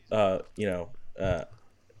both two,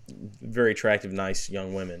 very attractive, nice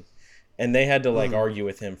young women, and they had to like argue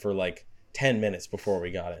with him for like 10 minutes before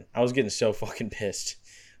we got in. I was getting so fucking pissed.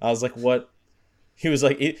 I was like, what? He was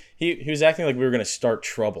like, he was acting like we were gonna start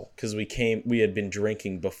trouble because we had been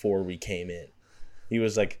drinking before we came in. He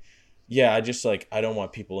was like, yeah, I don't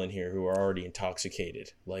want people in here who are already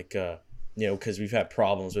intoxicated, like because we've had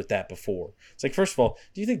problems with that before. It's like, first of all,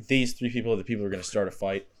 do you think these three people are the people who are going to start a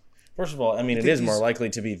fight? First of all, I mean, it is more likely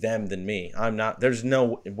to be them than me. I'm not. There's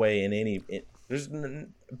no way there's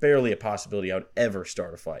barely a possibility I would ever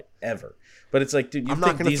start a fight, ever. But it's like, dude, you I'm think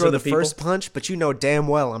not going to these throw are the people? first punch, but you know damn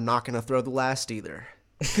well I'm not going to throw the last either.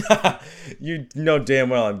 You know damn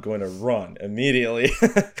well I'm going to run immediately.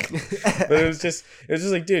 But it was just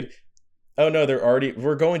like, dude, oh no,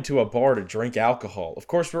 we're going to a bar to drink alcohol. Of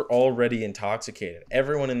course we're already intoxicated.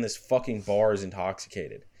 Everyone in this fucking bar is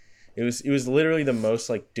intoxicated. It was literally the most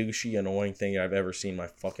like douchey, annoying thing I've ever seen in my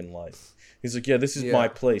fucking life. He's like, yeah, this is my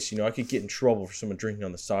place. I could get in trouble for someone drinking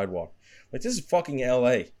on the sidewalk. Like, this is fucking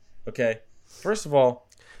LA. Okay? First of all,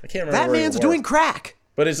 I can't remember That where man's we were. doing crack.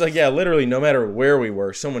 But it's like, yeah, literally, no matter where we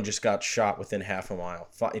were, someone just got shot within half a mile,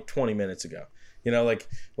 20 minutes ago. Like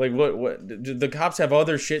what? The cops have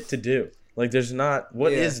other shit to do. Like, there's not.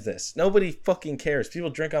 What is this? Nobody fucking cares. People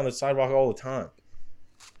drink on the sidewalk all the time,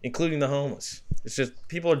 including the homeless. It's just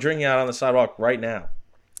people are drinking out on the sidewalk right now,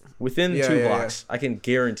 within 2 blocks. I can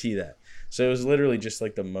guarantee that. So it was literally just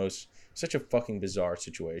like such a fucking bizarre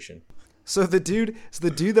situation. So the dude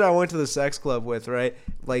that I went to the sex club with, right?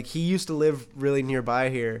 Like, he used to live really nearby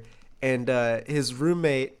here, and his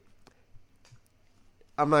roommate.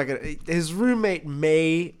 His roommate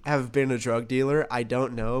may have been a drug dealer. I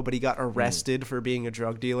don't know, but he got arrested for being a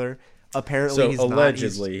drug dealer. Apparently, so he's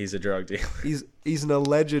allegedly he's a drug dealer. He's an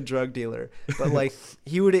alleged drug dealer, but like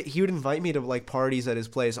he would invite me to like parties at his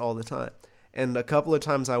place all the time. And a couple of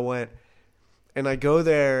times I went, and I go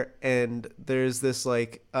there, and there's this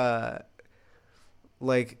like there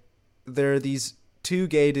are these two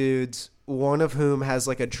gay dudes, one of whom has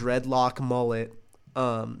like a dreadlock mullet,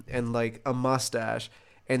 and like a mustache,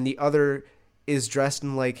 and the other is dressed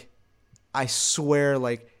in like, I swear,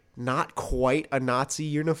 like not quite a Nazi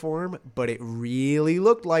uniform, but it really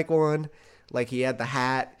looked like one. Like, he had the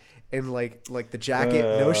hat and like the jacket,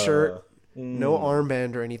 no shirt, no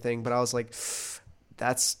armband or anything. But I was like,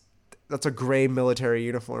 that's a gray military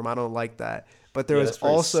uniform. I don't like that. But there was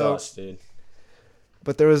also, sus, dude.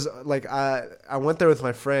 But there was like, I went there with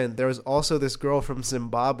my friend. There was also this girl from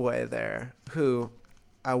Zimbabwe there who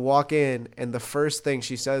I walk in, and the first thing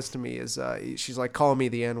she says to me is, she's like, call me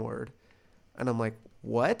the N-word. And I'm like,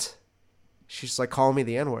 what? She's like, call me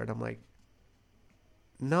the N-word. I'm like,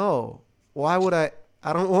 no, why would I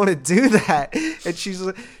don't want to do that. And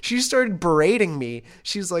she started berating me.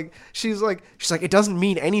 She's like, it doesn't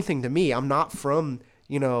mean anything to me. I'm not from,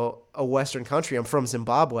 a Western country. I'm from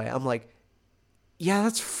Zimbabwe. I'm like, yeah,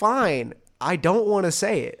 that's fine. I don't want to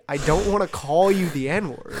say it. I don't want to call you the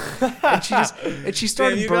N-word. And she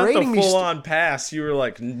started Damn, you berating got the me. full on pass. You were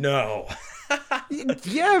like, no.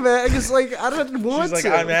 Yeah, man. It's like, I don't want to. She's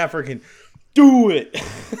like, I'm African. Do it.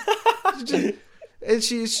 And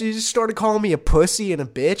she just started calling me a pussy and a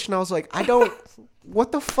bitch, and I was like,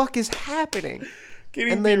 what the fuck is happening?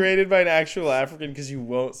 Getting berated by an actual African because you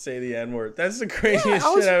won't say the N-word. That's the craziest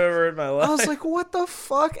shit I've ever heard in my life. I was like, what the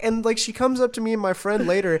fuck? And like, she comes up to me and my friend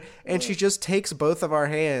later, and she just takes both of our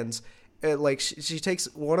hands, like she takes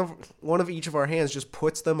one of each of our hands, just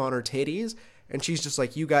puts them on her titties, and she's just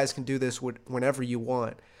like, you guys can do this whenever you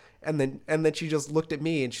want. And then she just looked at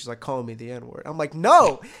me and she's like, call me the N-word. I'm like,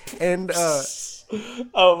 no. And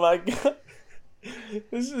oh my god,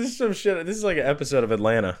 this is some shit. This is like an episode of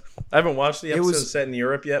Atlanta. I haven't watched the episode set in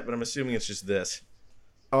Europe yet, but I'm assuming it's just this.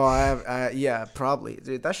 Oh, I have. Yeah, probably.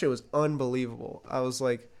 Dude, that shit was unbelievable. I was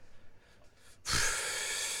like,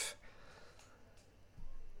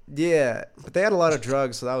 yeah, but they had a lot of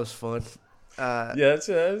drugs, so that was fun. Yeah, it's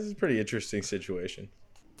a pretty interesting situation.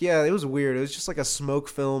 Yeah, it was weird. It was just like a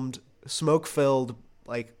smoke-filled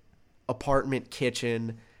like apartment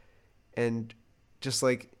kitchen, and just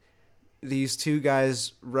like these two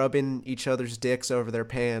guys rubbing each other's dicks over their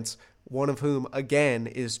pants, one of whom again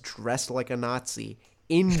is dressed like a Nazi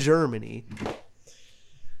in Germany.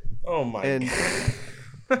 Oh my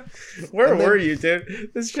god. Where were you,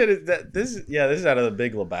 dude? This shit is this is out of the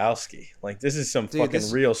Big Lebowski. Like, this is some fucking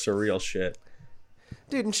real surreal shit.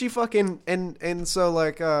 Dude, and she fucking and so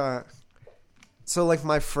like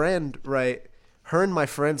my friend, right? Her and my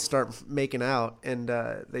friend start making out, and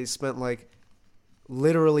they spent like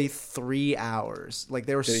literally 3 hours. Like,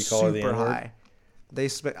 they were super high.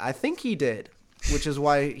 I think he did, which is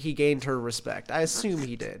why he gained her respect. I assume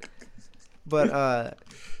he did. But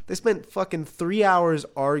they spent fucking 3 hours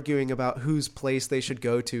arguing about whose place they should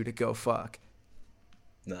go to go fuck.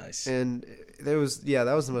 Nice. And that was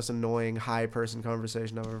the most annoying high person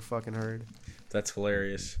conversation I've ever fucking heard. That's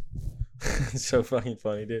hilarious. It's so fucking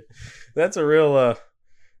funny, dude. That's like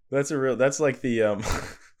the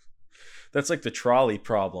that's like the trolley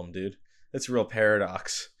problem, dude. That's a real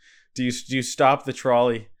paradox. Do you stop the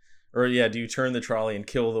trolley, or do you turn the trolley and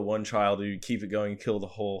kill the one child, or do you keep it going and kill the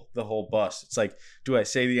whole bus? It's like, do I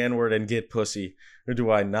say the N-word and get pussy, or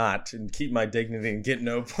do I not and keep my dignity and get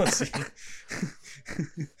no pussy?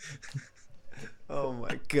 Oh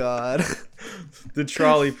my god. The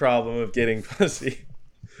trolley problem of getting pussy.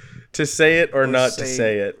 To say it or not to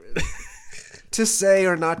say it. To say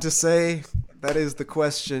or not to say, that is the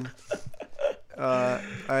question.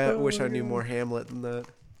 I wish I knew more Hamlet than that.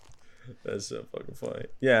 That's so fucking funny.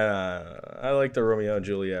 Yeah, I like the Romeo and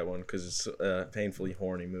Juliet one because it's a painfully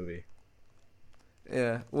horny movie.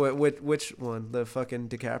 Yeah. Which one? The fucking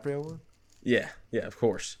DiCaprio one? Yeah, of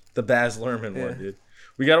course. The Baz Luhrmann one, dude.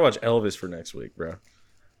 We gotta watch Elvis for next week, bro.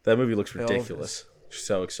 That movie looks ridiculous.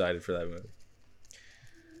 So excited for that movie.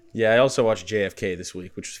 Yeah, I also watched JFK this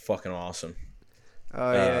week, which was fucking awesome.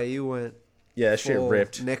 Oh yeah, you went. Yeah, that shit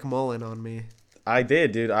ripped. Nick Mullen on me. I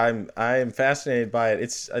did, dude. I am fascinated by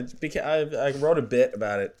it. I wrote a bit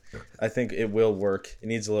about it. I think it will work. It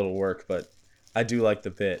needs a little work, but I do like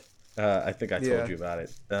the bit. I think I told you about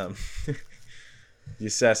it. The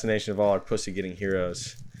assassination of all our pussy-getting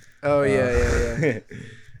heroes. Oh yeah.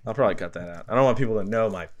 I'll probably cut that out. I don't want people to know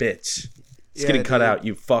my bits. It's getting cut out,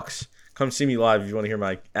 you fucks. Come see me live if you want to hear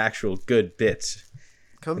my actual good bits.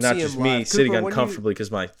 Come not see just him me live. sitting Cooper, uncomfortably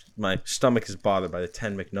because my stomach is bothered by the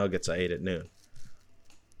 10 McNuggets I ate at noon.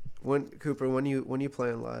 When you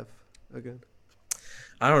playing live again?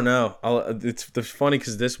 I don't know. It's funny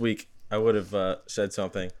because this week I would have said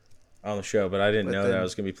something on the show, but I didn't know that I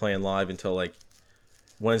was going to be playing live until like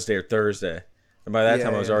Wednesday or Thursday. And by that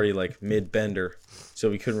time I was already like mid-bender, so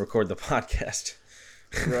we couldn't record the podcast.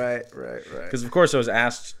 Right. Because of course I was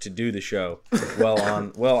asked to do the show well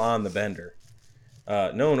on the bender.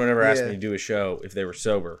 No one would ever ask me to do a show if they were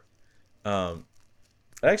sober.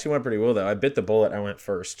 It actually went pretty well though. I bit the bullet. I went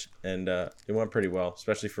first, and it went pretty well,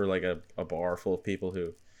 especially for like a bar full of people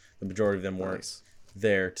who the majority of them weren't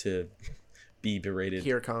there to be berated.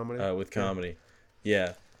 Hear comedy with comedy.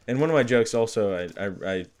 Yeah, and one of my jokes also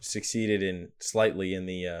I succeeded in slightly in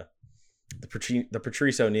the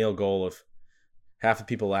Patrice O'Neill goal of half the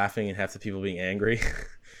people laughing and half the people being angry.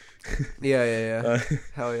 Yeah.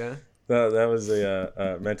 Hell yeah. That was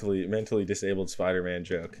a mentally disabled Spider-Man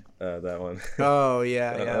joke. That one. Oh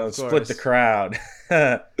yeah, of split course. the crowd.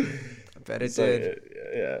 I bet it did.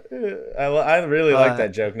 I really like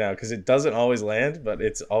that joke now because it doesn't always land, but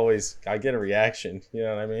it's always I get a reaction. You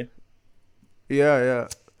know what I mean? Yeah.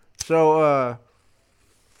 So,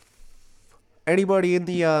 anybody in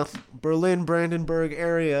the Berlin Brandenburg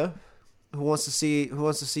area who wants to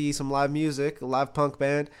see some live music, a live punk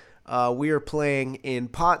band? We are playing in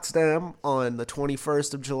Potsdam on the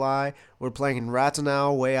 21st of July. We're playing in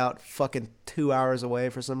Rathenau, way out fucking 2 hours away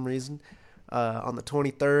for some reason, on the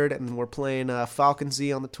 23rd. And we're playing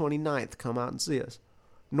Falconsea on the 29th. Come out and see us.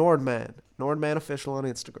 Nordman official on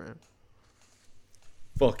Instagram.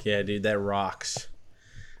 Fuck yeah, dude. That rocks.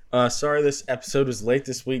 Sorry this episode was late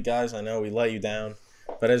this week, guys. I know we let you down.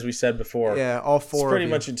 But as we said before, all four it's pretty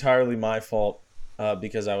much entirely my fault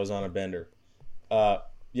because I was on a bender.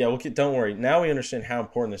 Yeah, don't worry. Now we understand how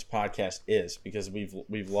important this podcast is because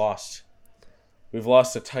we've lost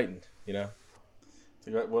a titan. You know,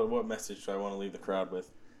 what message do I want to leave the crowd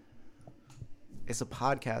with? It's a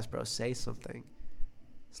podcast, bro. Say something.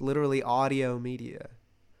 It's literally audio media.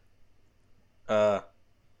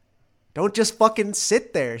 Don't just fucking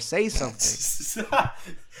sit there. Say something.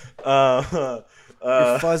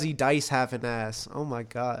 Your fuzzy dice having ass. Oh my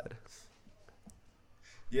god.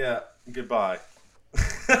 Yeah. Goodbye.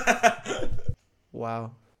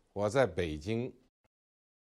 Wow. 我在北京